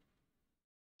şunu.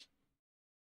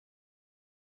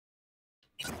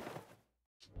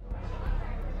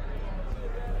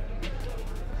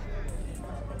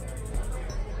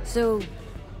 So,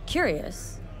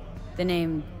 curious. The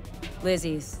name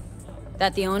Lizzie's.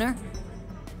 That the owner?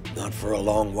 Not for a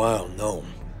long while, no.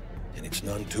 And it's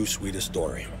none too sweet a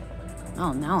story.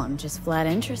 Oh, now I'm just flat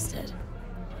interested.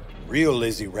 Real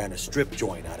Lizzie ran a strip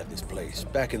joint out of this place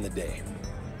back in the day.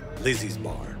 Lizzie's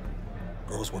Bar.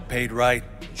 Girls were paid right,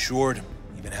 insured,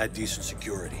 even had decent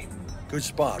security. Good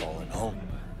spot, all in all.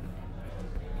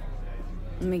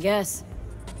 Let me guess.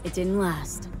 It didn't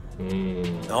last.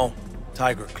 No.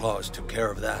 Tiger Claws took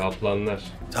care of that. Kaplanlar.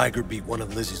 Tiger beat one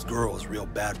of Lizzie's girls, real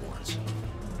bad ones.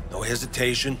 No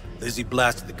hesitation, Lizzie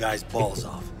blasted the guy's balls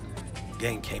off.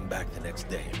 Gang came back the next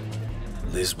day.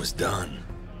 Liz was done.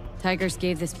 Tigers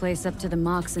gave this place up to the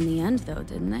Mox in the end, though,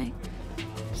 didn't they?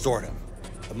 Sort of.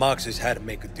 The Moxes had to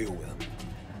make a deal with them.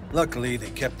 Luckily,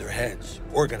 they kept their heads,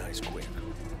 organized quick.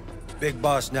 Big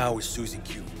boss now is Susie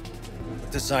Q.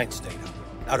 But the sign stayed up,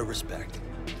 out of respect.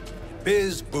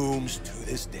 Biz booms to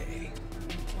this day.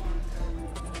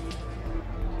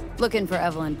 Looking for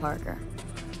Evelyn Parker.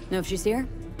 Know if she's here?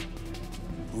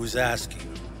 Who's asking?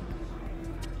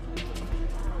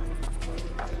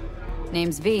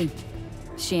 Name's V.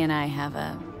 She and I have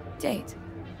a date.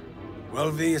 Well,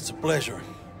 V, it's a pleasure.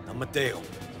 I'm Mateo.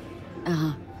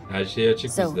 Uh-huh. Her şey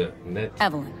açık So, bizde. Net.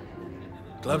 Evelyn.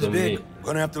 Club's Adam big. değil.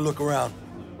 Gonna have to look around.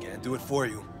 Can't do it for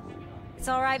you. It's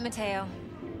all right, Mateo.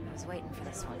 I was waiting for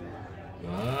this one.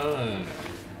 Vay.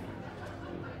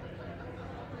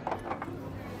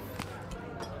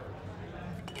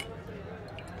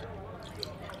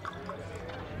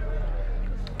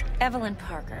 Evelyn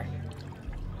Parker.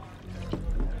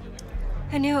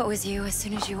 I knew it was you as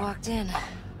soon as you walked in.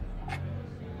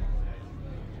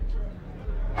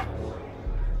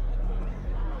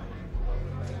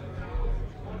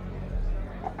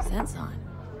 Scent's on.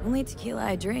 Only tequila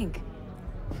I drink.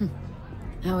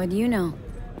 How would you know?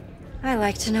 I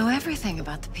like to know everything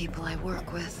about the people I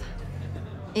work with.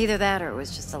 Either that or it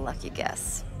was just a lucky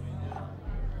guess.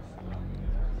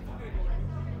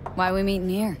 Why are we meeting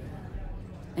here?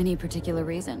 Any particular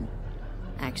reason?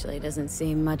 Actually, it doesn't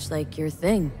seem much like your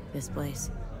thing, this place.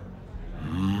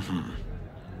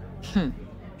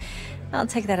 I'll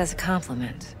take that as a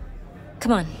compliment.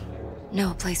 Come on.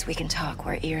 Know a place we can talk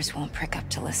where ears won't prick up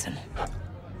to listen.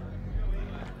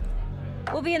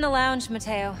 We'll be in the lounge,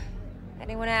 Mateo. If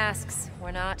anyone asks,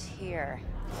 we're not here.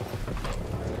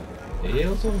 İyi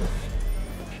o zaman.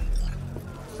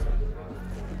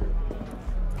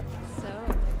 So,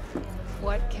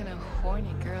 what can a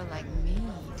horny girl like me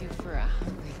do for a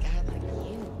hungry guy like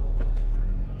you?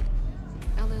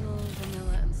 A little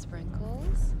vanilla and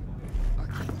sprinkles? Or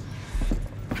kinky?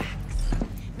 Wax?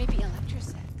 Maybe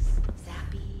electrosex?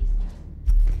 Zappies?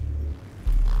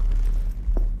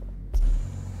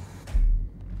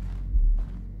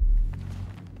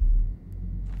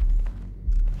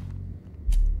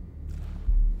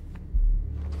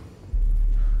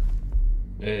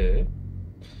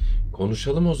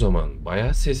 Konuşalım o zaman.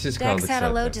 Bayağı sessiz kaldık Dex had a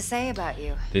zaten. load to say about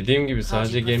you. Dediğim gibi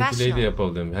sadece Called you gameplay de professional,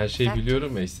 yapalım. Her şeyi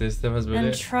biliyorum ya, ister istemez and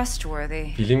böyle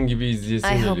trustworthy. film gibi izleyesim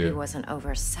I hope he geliyor. wasn't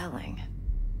overselling.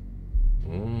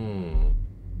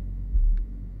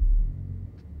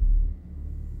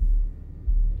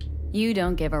 You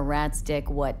don't give a rat's dick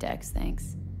what Dex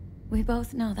thinks. We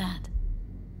both know that.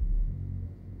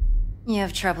 You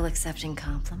have trouble accepting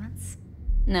compliments?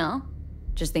 No,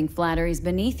 just think flattery's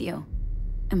beneath you.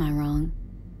 Am I wrong?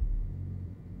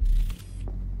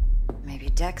 Maybe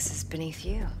Dex is beneath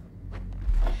you.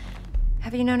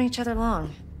 Have you known each other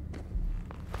long?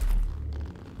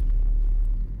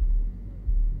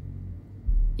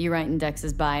 You write in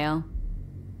Dex's bio?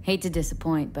 Hate to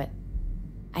disappoint, but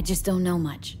I just don't know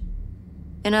much.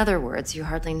 In other words, you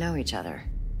hardly know each other.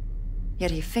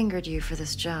 Yet he fingered you for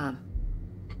this job.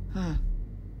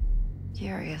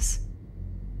 Curious.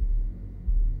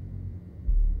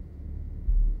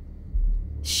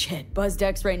 Shit, buzz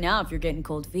Dex right now if you're getting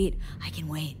cold feet. I can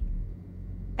wait.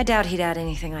 I doubt he'd add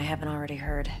anything I haven't already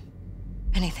heard.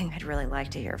 Anything I'd really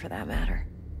like to hear, for that matter.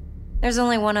 There's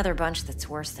only one other bunch that's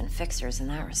worse than fixers in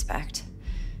that respect.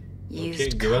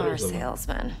 Used car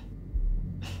salesmen.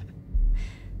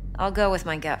 I'll go with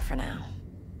my gut for now.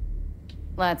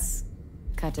 Let's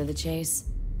cut to the chase.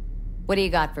 What do you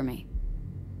got for me?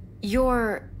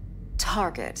 Your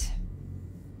target.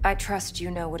 I trust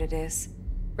you know what it is.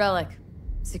 Relic.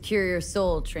 Secure your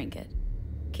soul trinket.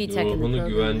 Key tech in the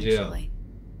program, actually.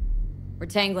 We're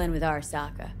tangling with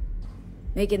Arasaka.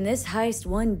 Making this heist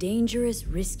one dangerous,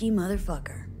 risky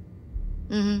motherfucker.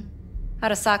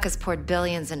 Arasaka's poured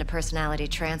billions into personality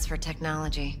transfer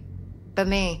technology. But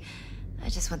me, I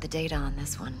just want the data on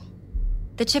this one.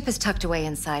 The chip is tucked away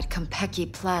inside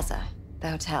Konpeki Plaza,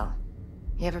 the hotel.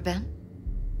 You ever been?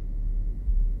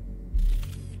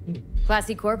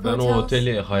 Classy corp Ben o hotels?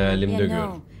 oteli hayalimde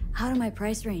No. Out of my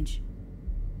price range.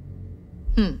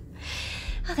 Oh,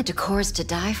 the decor's to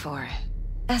die for.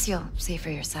 As you'll see for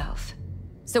yourself.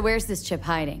 So where's this chip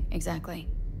hiding, exactly?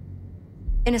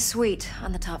 In a suite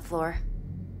on the top floor.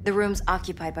 The room's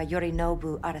occupied by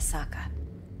Yorinobu Arasaka.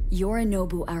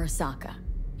 Yorinobu Arasaka?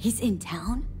 He's in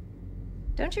town?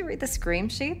 Don't you read the scream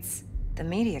sheets? The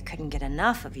media couldn't get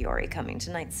enough of Yori coming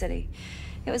to Night City.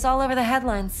 It was all over the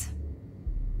headlines.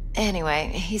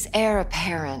 Anyway, he's heir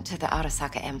apparent to the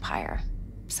Arasaka Empire.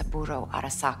 Saburo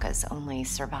Arasaka's only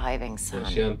surviving son.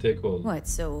 What,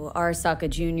 so Arasaka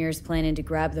Jr.'s planning to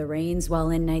grab the reins while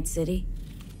in Night City?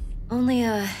 Only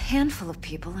a handful of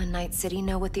people in Night City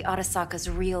know what the Arasaka's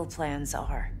real plans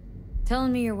are.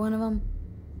 Telling me you're one of them?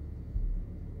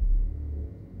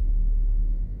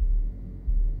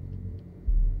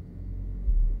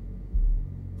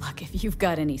 Look, if you've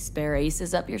got any spare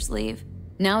aces up your sleeve,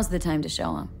 now's the time to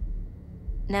show them.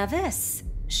 Now this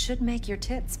should make your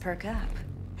tits perk up.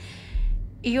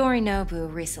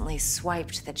 Yorinobu recently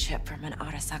swiped the chip from an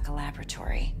Arasaka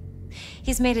laboratory.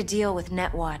 He's made a deal with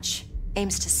Netwatch,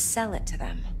 aims to sell it to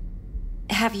them.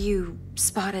 Have you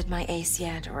spotted my ace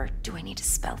yet, or do I need to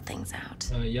spell things out?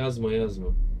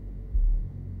 Yazma.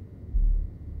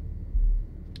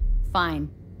 Fine.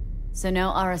 So no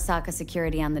Arasaka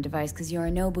security on the device because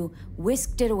Yorinobu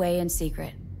whisked it away in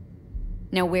secret.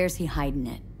 Now where's he hiding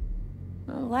it?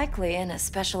 Likely in a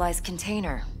specialized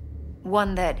container.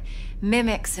 One that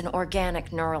mimics an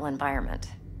organic neural environment.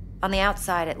 On the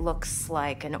outside, it looks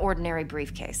like an ordinary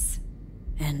briefcase.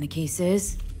 And the case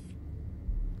is?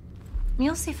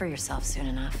 You'll see for yourself soon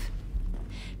enough.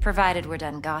 Provided we're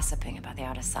done gossiping about the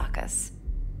Arasakas.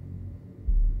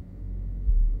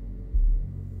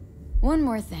 One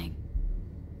more thing.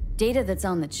 Data that's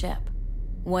on the chip.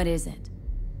 What is it?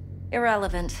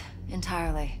 Irrelevant,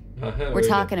 entirely. We're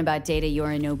talking about data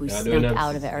Yorinobu snuck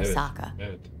out of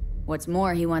Arasaka. What's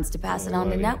more, he wants to pass it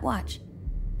on to Netwatch.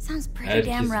 Sounds pretty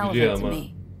damn relevant to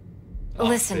me.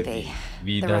 Listen, V.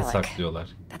 The relic. Saklıyorlar.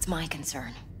 That's my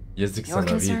concern. Yazık Your sana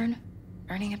concern?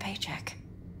 Earning a paycheck.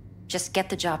 Just get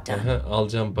the job done.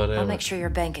 Alacağım paraya I'll bak. make sure your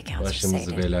bank accounts are Başımızı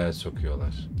sated. belaya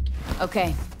sokuyorlar.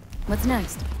 Okay, what's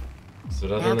next?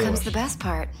 Sırada Now ne comes var? the best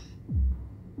part.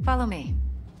 Follow me.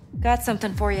 Got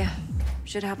something for you.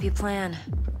 Should help you plan.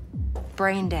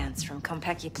 Brain dance from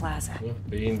Konpeki Plaza.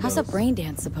 How's a brain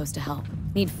dance supposed to help?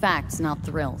 Need facts, not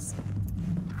thrills.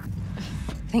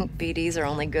 Think BDs are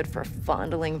only good for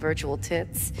fondling virtual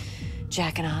tits?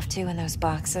 Jacking off to in those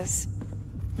boxes?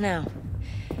 No.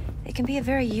 They can be a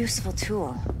very useful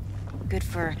tool. Good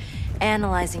for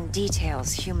analyzing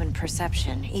details human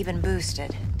perception, even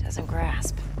boosted, doesn't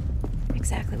grasp.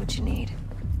 Exactly what you need.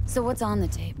 So what's on the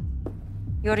tape?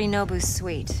 Yorinobu's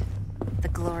suite. The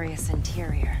glorious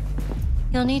interior.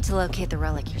 You'll need to locate the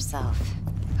relic yourself.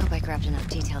 Hope Hope I grabbed enough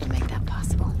detail to make that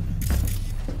possible.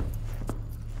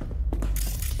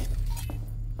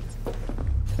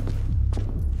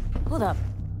 Hold up.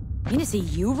 You mean to say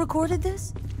you recorded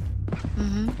this?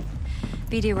 Mm-hmm.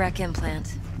 BD rec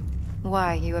implant.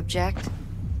 Why, you object?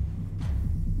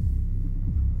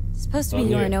 It's supposed to be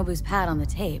Yorinobu's pad on the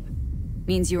tape.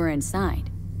 Means you were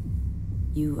inside.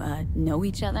 You, know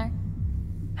each other?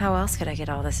 How else could I get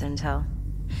all this intel?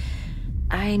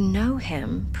 I know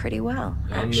him pretty well,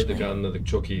 actually. Anladık.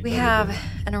 Çok iyi. We have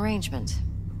an arrangement.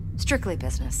 Strictly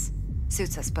business.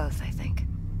 Suits us both, I think.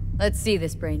 Let's see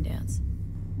this brain dance.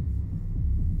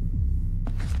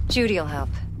 Judy'll help.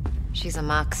 She's a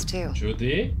Mox, too.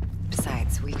 Judy?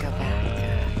 Besides, we go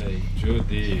back. Ay,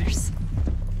 Judy.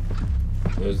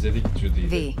 Özledik Judy'yi.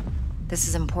 V, this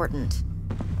is important.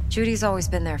 Judy's always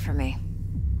been there for me.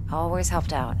 Always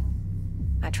helped out.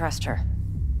 I trust her.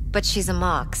 But she's a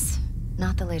Mox,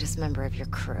 not the latest member of your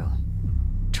crew.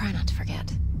 Try not to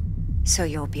forget. So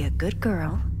you'll be a good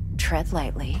girl, tread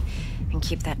lightly, and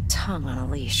keep that tongue on a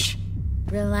leash.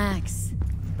 Relax.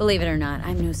 Believe it or not,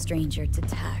 I'm no stranger to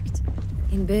tact.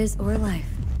 In biz or life.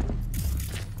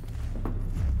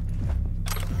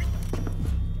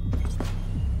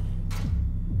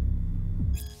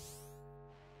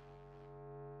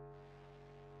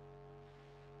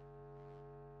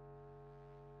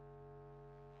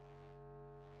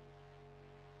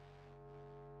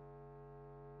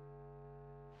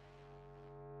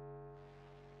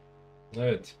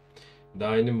 Evet.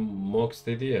 Daha yeni Mox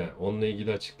dedi ya, onunla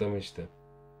ilgili açıklama işte.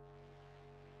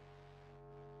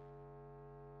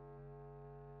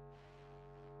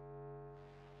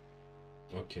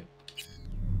 Okay.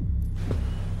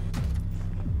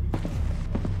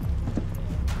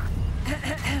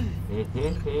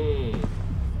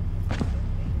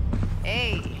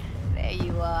 Hey, there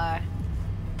you are.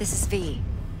 This is V.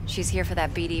 She's here for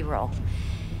that BD role.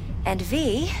 And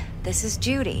V, this is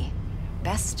Judy.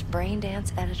 Best brain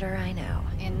dance editor I know.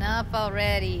 Enough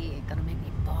already. Gonna make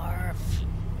me barf.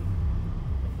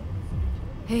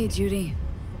 Hey, Judy.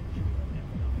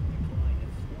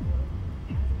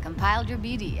 Compiled your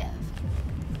BDF.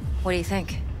 What do you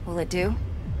think? Will it do?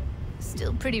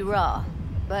 Still pretty raw,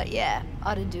 but yeah,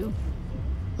 ought to do.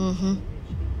 Mm-hmm.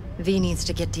 V needs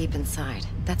to get deep inside.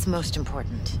 That's most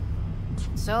important.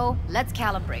 So, let's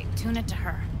calibrate. Tune it to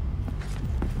her.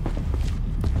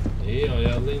 İyi,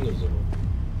 ayarlayın o zaman.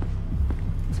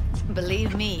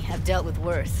 Believe me, I've dealt with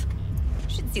worse.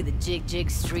 Should see the jig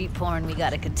street porn we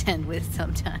gotta contend with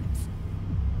sometimes.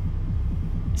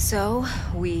 So,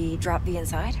 we drop V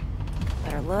inside?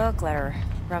 Let her look, let her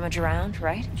rummage around,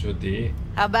 right? Judy.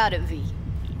 How about it, V?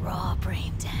 Raw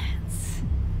brain dance.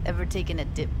 Ever taken a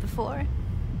dip before?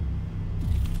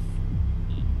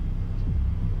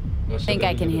 Think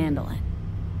I can handle it.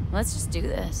 Let's just do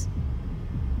this.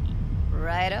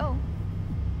 Righto.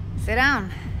 Sit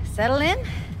down, settle in,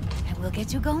 and we'll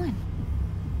get you going.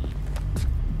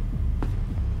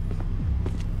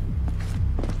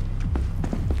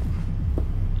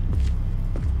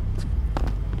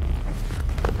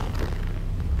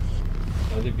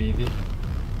 Hadi BD.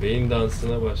 Beyin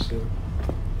dansına başlayalım.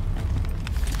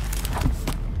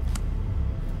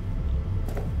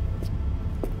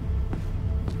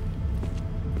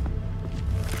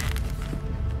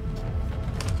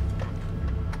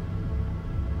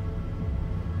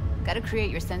 Gotta create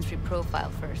your sensory profile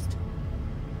first.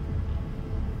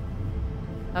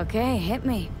 Okay, hit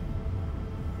me.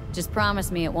 Just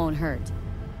promise me it won't hurt.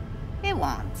 It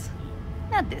won't.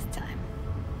 Not this time.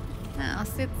 Now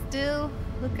sit still,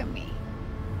 look at me.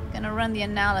 Gonna run the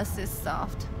analysis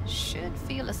soft. Should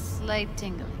feel a slight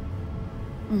tingling.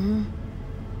 Mm-hmm.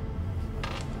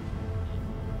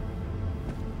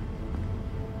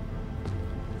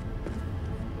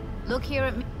 Look here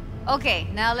at me. Okay,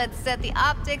 now let's set the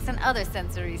optics and other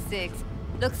sensory sigs.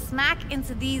 Look smack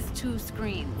into these two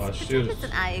screens. Pretend it's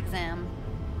an eye exam.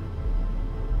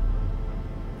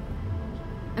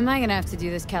 Am I gonna have to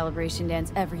do this calibration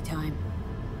dance every time?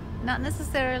 Not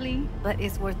necessarily, but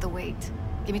it's worth the wait.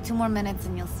 Give me 2 more minutes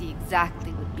and you'll see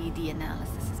exactly what BD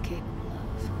analysis is capable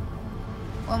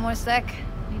of. 1 more sec.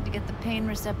 Need to get the pain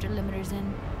receptor limiters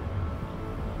in.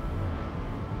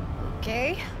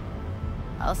 Okay.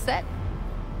 All set.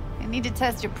 You need to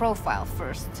test your profile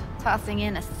first. Tossing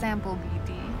in a sample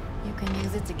BD. You can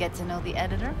use it to get to know the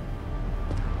editor.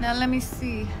 Now let me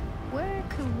see. Where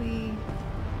could we...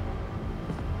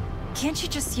 Can't you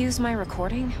just use my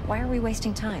recording? Why are we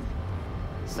wasting time?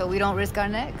 So we don't risk our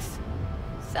necks.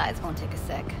 Besides, won't take a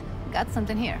sec. Got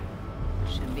something here.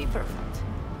 Should be perfect.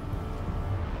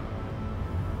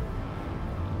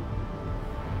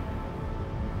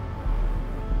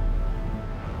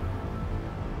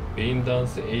 Beyin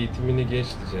dansı eğitimini geç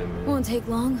diyeceğim ya. Won't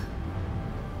take long.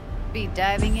 Be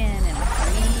diving in and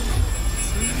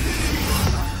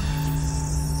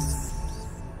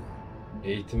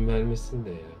eğitim vermesin de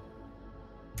ya.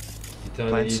 Bir tane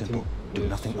Plan eğitim. simple. Do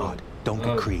nothing odd. Don't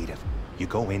get creative. You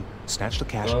go in, snatch the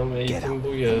cash, get out.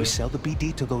 bu ya. And we sell the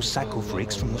BD to those psycho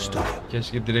freaks from the studio.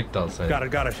 Keşke direkt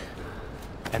alsaydım. Got it.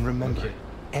 And remember,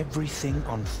 everything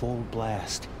on full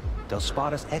blast. They'll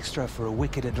spot us extra for a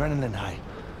wicked adrenaline high.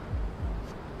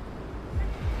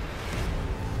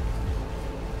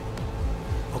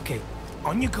 Okay,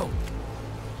 on you go.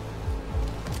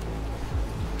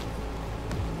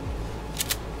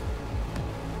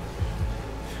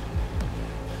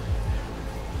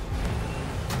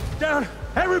 Down,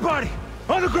 everybody,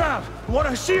 on the ground. I want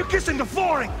to see you kissing the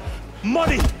flooring.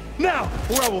 Money, now,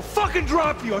 or I will fucking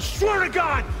drop you, I swear to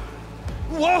God.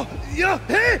 Whoa, yeah,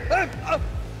 hey,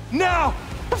 now,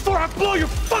 before I blow your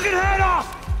fucking head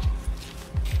off.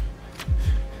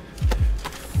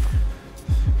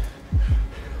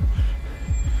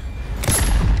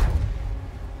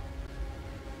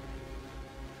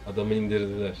 Adamı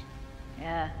indirdiler.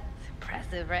 Yeah, it's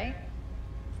impressive, right?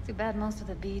 It's too bad most of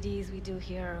the BDs we do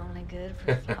here are only good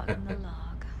for flogging the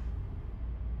log.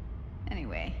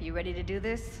 Anyway, you ready to do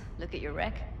this? Look at your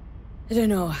rec? I don't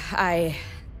know.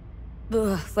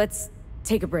 Let's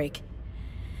take a break.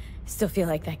 Still feel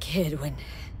like that kid when...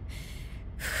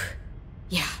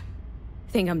 Yeah.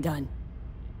 Think I'm done.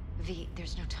 V,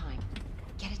 there's no time.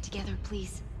 Get it together,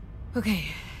 please.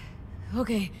 Okay.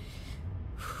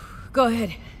 Go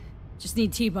ahead. Just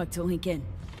need T-Bug to link in.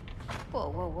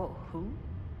 Whoa. Who?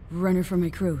 Runner from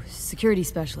my crew. Security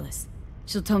specialist.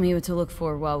 She'll tell me what to look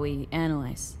for while we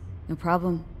analyze. No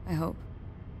problem, I hope.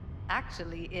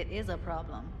 Actually, it is a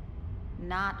problem.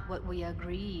 Not what we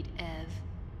agreed, Ev.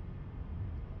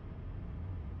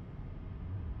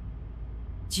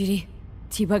 Judy,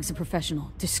 T-Bug's a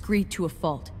professional. Discreet to a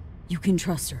fault. You can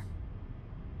trust her.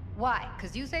 Why?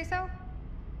 'Cause you say so?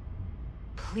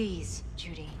 Please,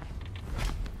 Judy.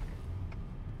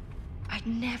 I'd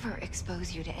never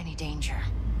expose you to any danger.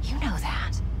 You know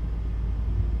that.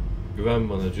 Güven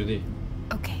bana Judy.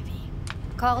 Okay, V.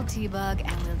 Call T-Bug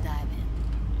and we'll dive in.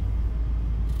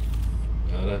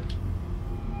 Ara.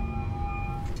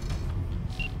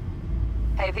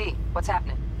 Hey, V. What's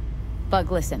happening?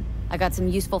 Bug, listen. I got some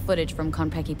useful footage from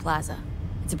Konpeki Plaza.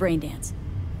 It's a brain dance.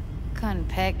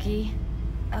 Konpeki?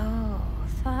 Oh,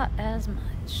 thought as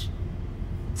much.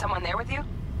 Someone there with you?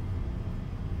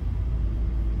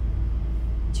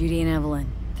 Judy and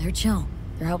Evelyn. They're chill.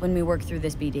 They're helping me work through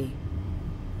this BD.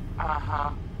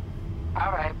 Uh-huh.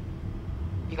 All right.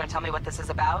 You gonna tell me what this is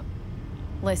about?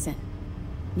 Listen.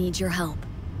 Need your help.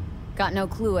 Got no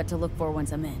clue what to look for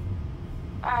once I'm in.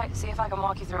 All right, see if I can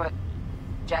walk you through it.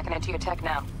 Jacking into your tech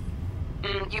now.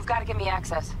 You've got to give me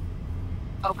access.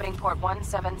 Opening port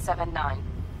 1779.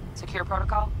 Secure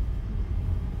protocol?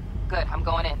 Good, I'm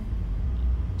going in.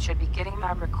 Should be getting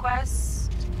my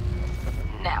request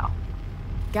now.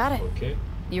 Got it. Okay.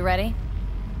 You ready?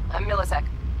 A millisec.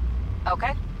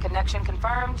 Okay, connection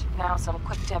confirmed. Now some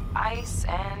quick tip ice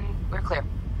and we're clear.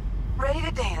 Ready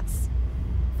to dance.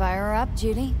 Fire her up,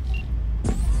 Judy.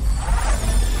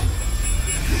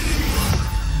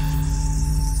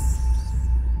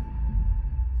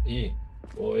 İyi.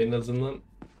 O en azından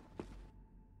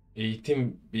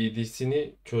eğitim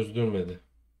BD'sini çözdürmedi.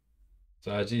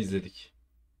 Sadece izledik.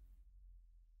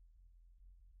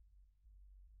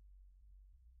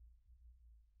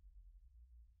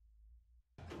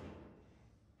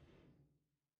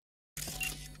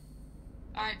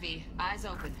 All right, V. Eyes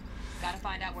open. Gotta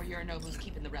find out where Yorinobu's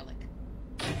keeping the relic.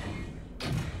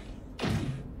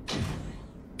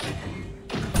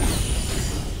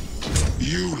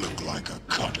 You look like a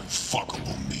cut of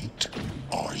fuckable meat.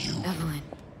 Are you? Evelyn.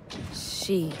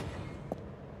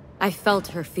 I felt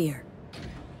her fear.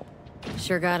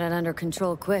 Sure got it under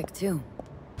control quick, too.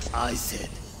 I said,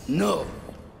 no.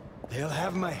 They'll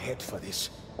have my head for this.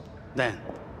 Then,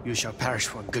 you shall perish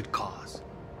for a good cause.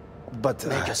 But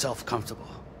make yourself comfortable.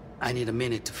 I need a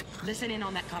minute to... Listen in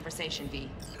on that conversation, V.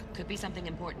 Could be something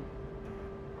important.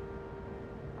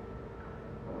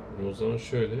 O zaman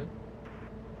şöyle.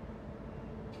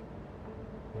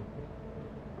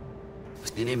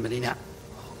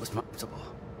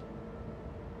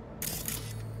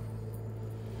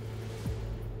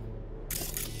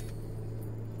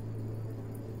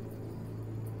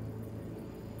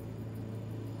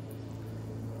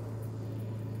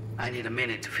 I need a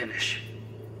minute to finish.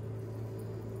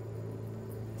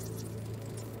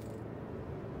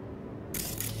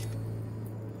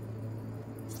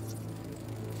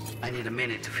 I need a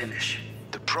minute to finish.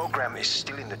 The program is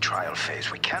still in the trial phase.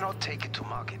 We cannot take it to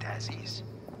market as is.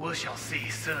 We shall see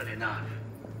soon enough.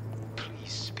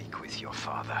 Please speak with your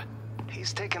father.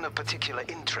 He's taken a particular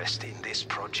interest in this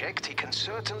project. He can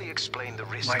certainly explain the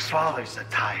risks. My father's a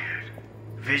tired,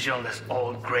 visionless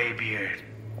old graybeard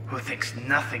who thinks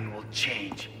nothing will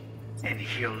change, and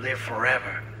he'll live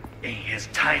forever in his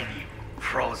tiny,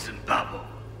 frozen bubble.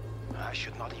 I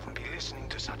should not even be listening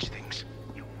to such things.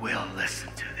 You will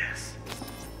listen to this.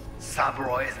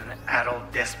 Saburo is an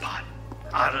adult despot,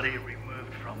 utterly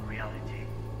removed from reality,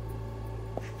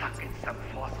 stuck in some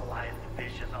fossilized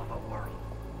vision of a world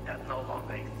that no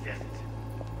longer exists,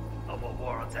 of a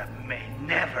world that may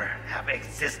never have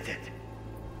existed.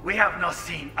 We have not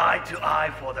seen eye to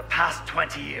eye for the past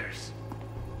 20 years.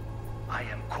 I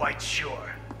am quite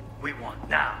sure we won't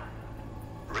now.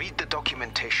 Read the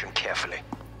documentation carefully.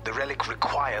 The relic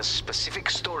requires specific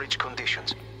storage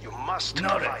conditions. You must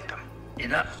provide them.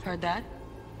 Enough. Heard that?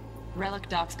 Relic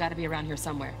docs gotta be around here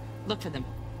somewhere. Look for them.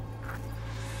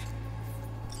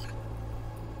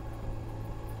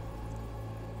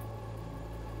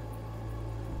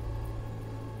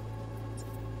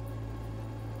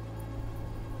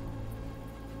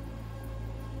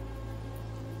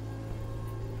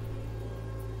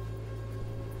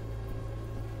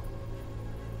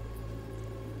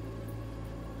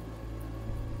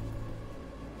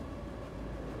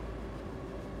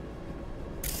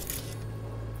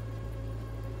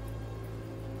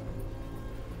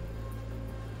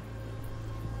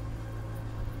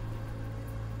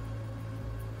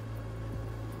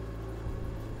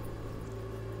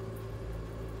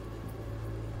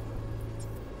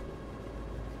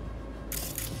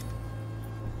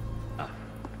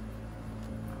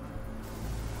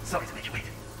 Sorry to make you wait.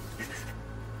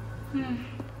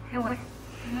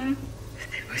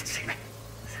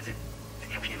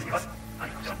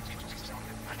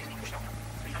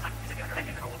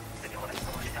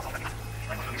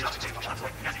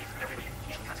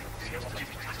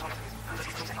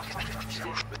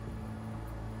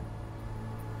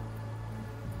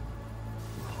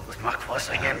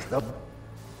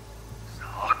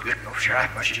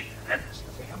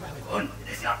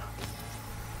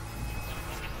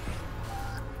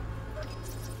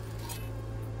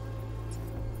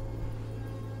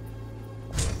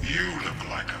 You look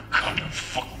like a cut of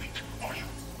fuckmeat, are you?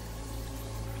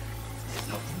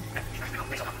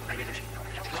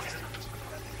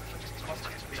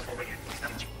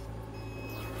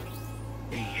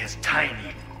 In his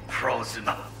tiny, frozen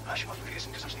bubble.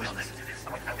 We'll listen to this.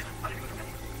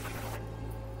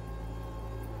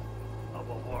 Of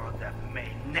a world that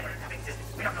may never have existed.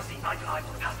 We have not seen eye to eye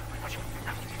for the past.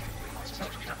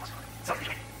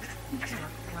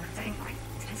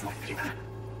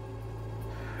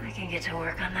 I can get to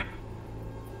work on that.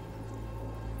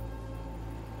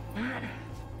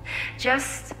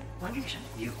 Just one condition.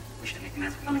 You wish to make me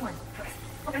answer. Only one.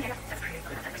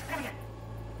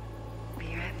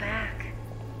 Be right back.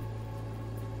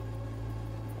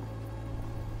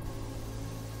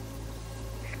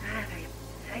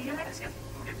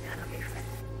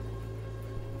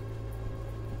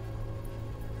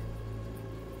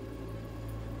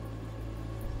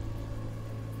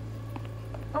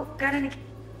 Oh, got any?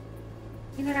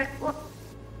 You know that?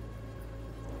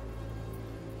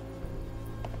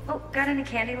 Oh, got any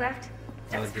candy left?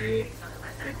 Hadi.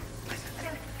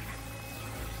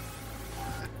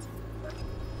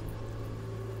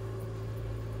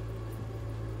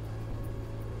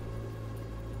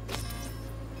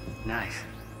 Nice.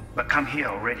 But come here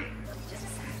already.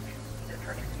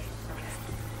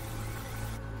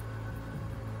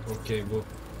 Okay, bu.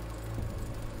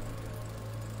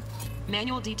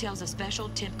 Manual details a special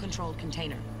temp-controlled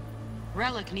container.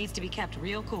 Relic needs to be kept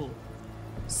real cool.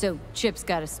 So, Chip's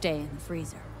gotta stay in the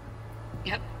freezer.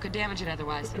 Yep, could damage it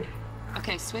otherwise.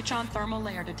 Okay, switch on thermal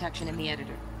layer detection in the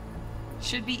editor.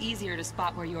 Should be easier to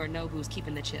spot where Yorinobu's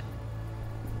keeping the chip.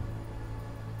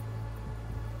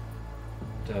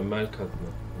 Temel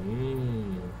katma.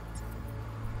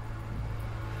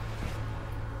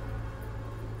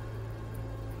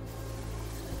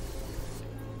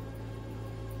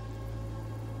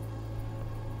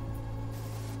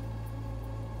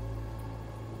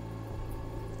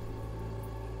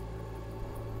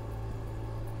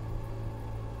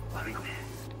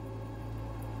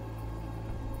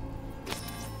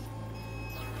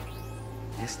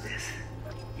 Is this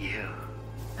you?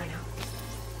 I know.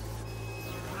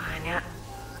 Anya.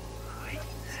 Wait,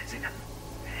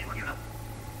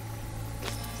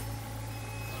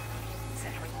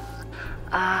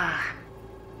 Ah,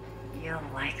 you'll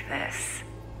like this.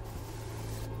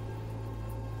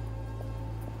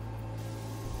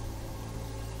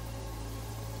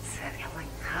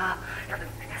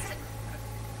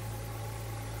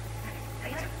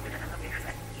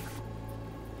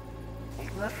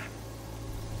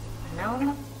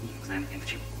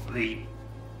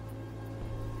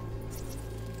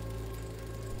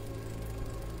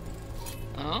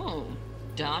 Oh,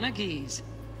 Donaghy's.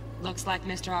 Looks like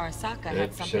Mr. Arasaka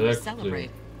had something to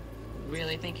celebrate.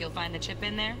 Really think you'll find the chip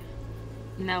in there?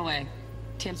 No way.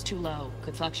 Temp's too low.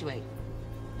 Could fluctuate.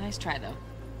 Nice try, though.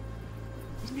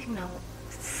 No,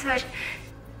 such...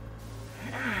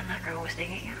 I'm not going to stay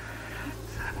here.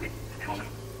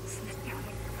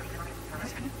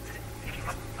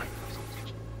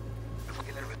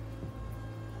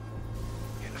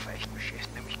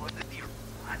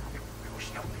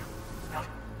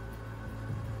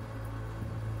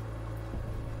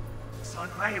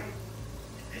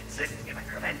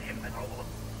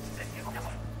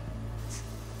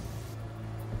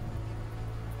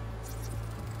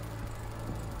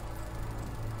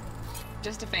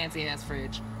 Just a fancy-ass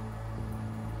fridge.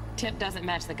 Tip doesn't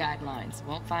match the guidelines.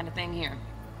 Won't find a thing here.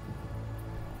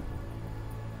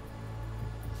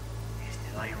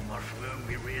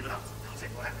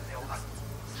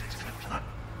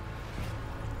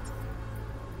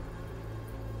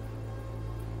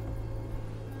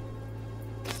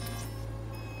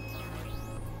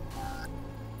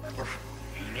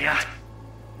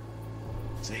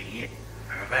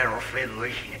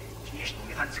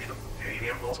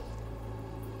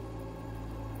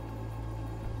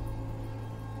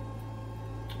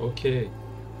 Okay.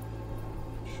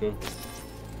 Sure.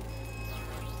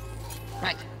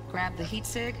 Right. Grab the heat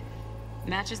sig.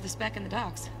 Matches the spec in the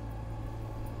docs.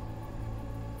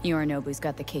 Yorinobu's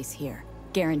got the case here.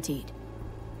 Guaranteed.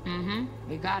 Mm-hmm.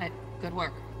 We got it. Good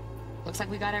work. Looks like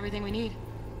we got everything we need.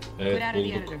 Evet, Good out of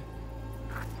the bulduk. editor.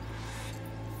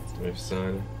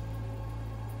 Efsane.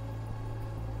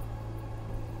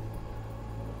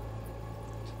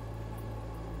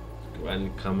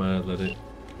 Güvenlik kameraları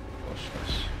boş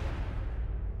ver.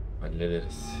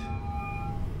 Hallederiz.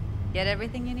 Get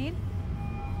everything you need?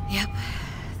 Yep,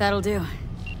 that'll do.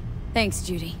 Thanks,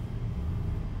 Judy.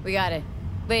 We got it.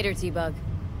 Later, T-Bug.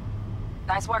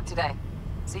 Nice work today.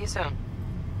 See you soon.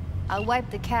 I'll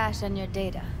wipe the cache on your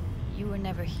data. You were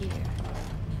never here.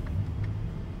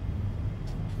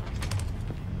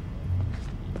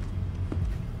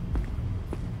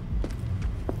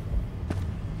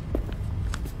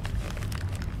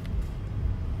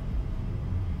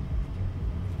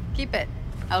 Keep it.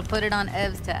 I'll put it on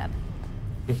Ev's tab.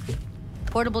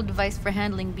 Portable device for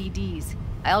handling BDs.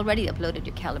 I already uploaded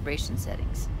your calibration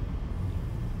settings.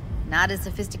 Not as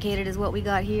sophisticated as what we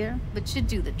got here, but should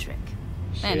do the trick.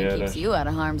 And it keeps you out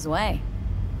of harm's way.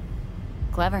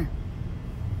 Clever.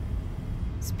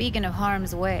 Speaking of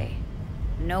harm's way,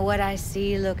 know what I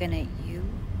see looking at you?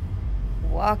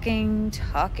 Walking,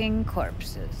 talking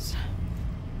corpses.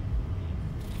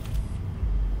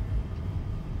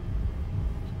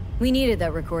 We needed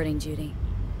that recording, Judy.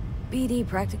 BD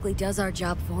practically does our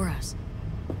job for us.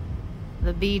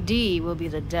 The BD will be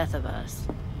the death of us.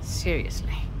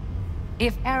 Seriously.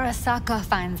 If Arasaka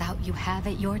finds out you have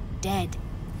it, you're dead.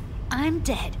 I'm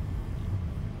dead.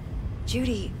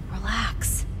 Judy,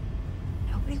 relax.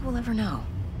 Nobody will ever know.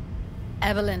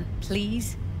 Evelyn,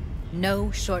 please.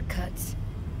 No shortcuts.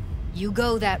 You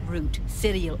go that route,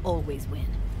 City'll always win.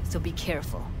 So be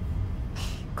careful.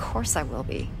 Of course I will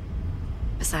be.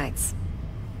 Besides,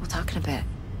 we'll talk in a bit.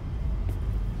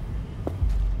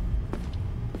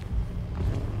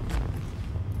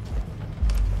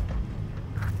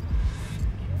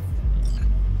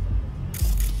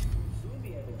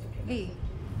 V,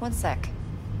 one sec.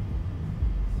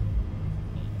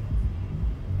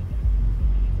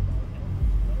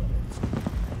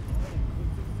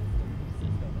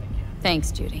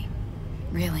 Thanks, Judy.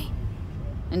 Really.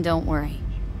 And don't worry.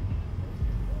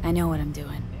 I know what I'm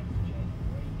doing.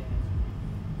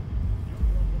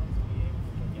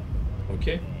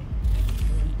 Okay.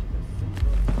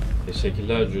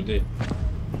 Teşekkürler Judy.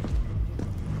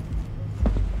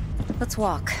 Let's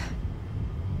walk.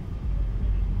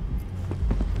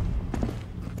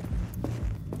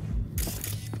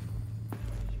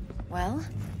 Well,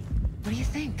 what do you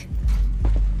think?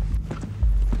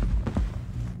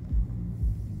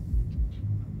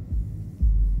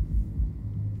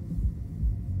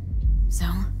 So,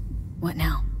 what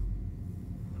now?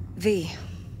 V,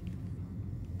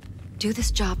 do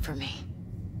this job for me.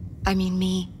 I mean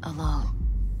me alone.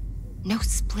 No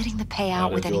splitting the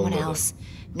payout with anyone else.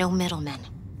 No middlemen.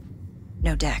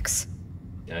 No Dex.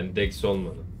 Yani Dex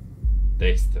olmadı.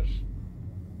 Dexter.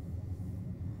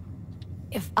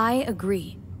 If I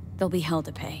agree, they'll be hell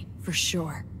to pay, for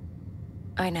sure.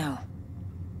 I know.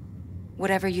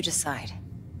 Whatever you decide,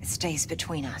 it stays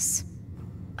between us.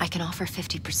 I can offer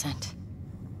 50%.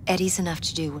 Eddie's enough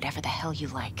to do whatever the hell you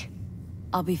like.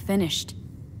 I'll be finished.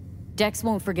 Dex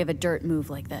won't forgive a dirt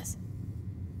move like this.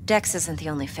 Dex isn't the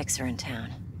only fixer in town.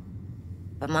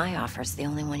 But my offer's the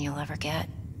only one you'll ever get.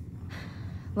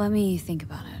 Let me think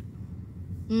about it.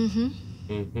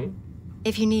 Mm-hmm.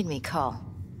 If you need me, call.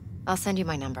 I'll send you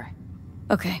my number.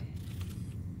 Okay.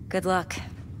 Good luck.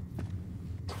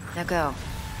 Now go.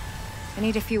 I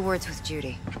need a few words with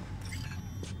Judy.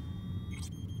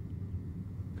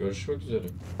 Görüşmek üzere.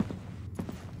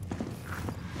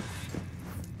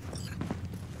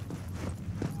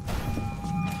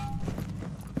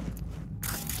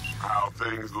 How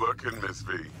things looking, Miss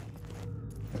V?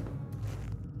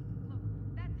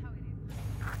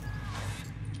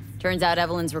 Turns out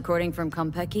Evelyn's recording from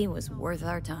Konpeki was worth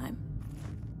our time.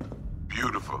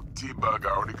 Beautiful. T-Bug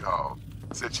already called.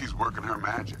 Said she's working her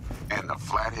magic. And the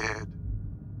flathead?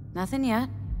 Nothing yet.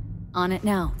 On it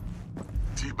now.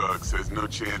 T-Bug says no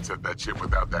chance at that ship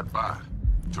without that bot.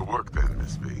 To work then,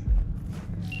 Miss V.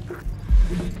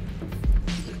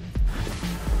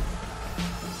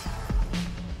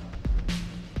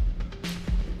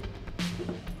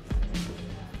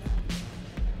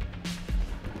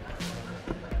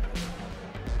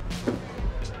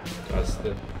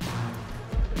 Kastı.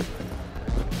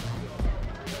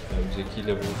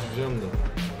 Öncekiyle buluşacağım da.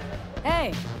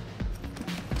 Hey!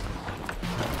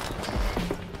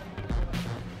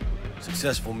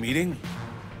 Successful meeting?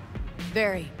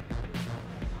 Very.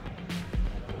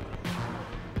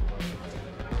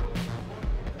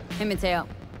 Hey, Mateo.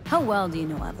 How well do you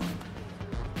know Evelyn?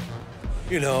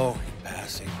 You know, in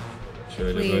passing.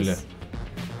 Şöyle Please. böyle.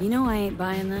 You know I ain't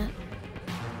buying that.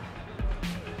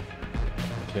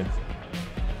 Okay.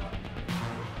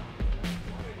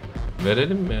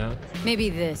 Verelim mi ya?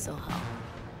 Maybe this'll help.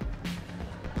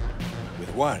 With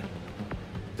what?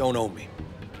 Don't owe me.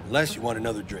 Unless you want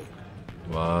another drink.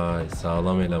 Vay,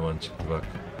 sağlam eleman çıktı bak.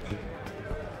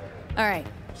 All right.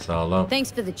 Sağlam.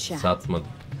 Thanks for the chat. Satmadım.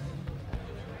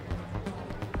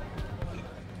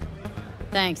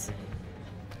 Thanks.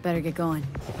 Better get going.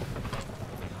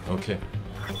 Okay.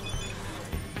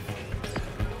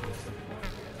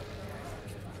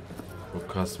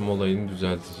 Bu kasma olayını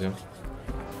düzelteceğim.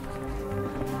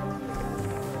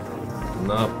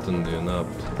 Ne yaptın diyor, ne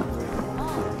yaptın?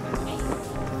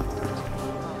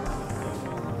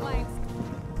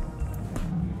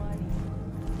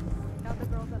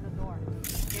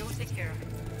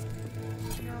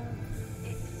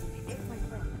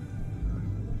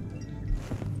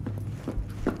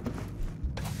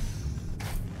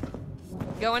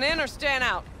 Going in or staying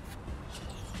out?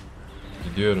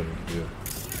 Gidiyorum.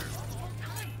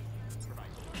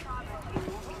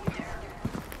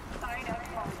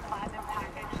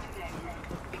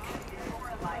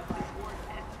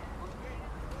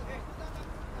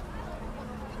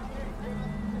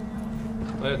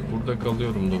 Evet, burada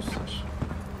kalıyorum dostlar.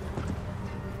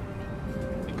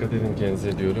 Dikkat edin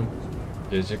kendinize diyorum.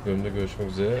 Gelecek bölümde görüşmek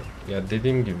üzere. Ya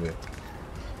dediğim gibi,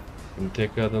 şimdi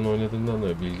tekrardan oynadığımdan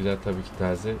dolayı bilgiler tabii ki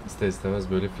taze. İster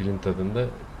istemez böyle film tadında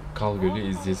Kal Gölü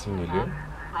izleyesim geliyor.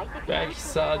 Belki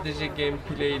sadece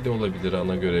gameplay de olabilir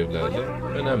ana görevlerde.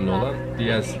 Önemli olan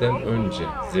DLC'den önce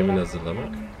zemin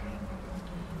hazırlamak.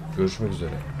 Görüşmek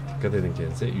üzere. Dikkat edin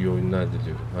kendinize. İyi oyunlar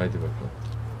diliyorum. Haydi bakalım.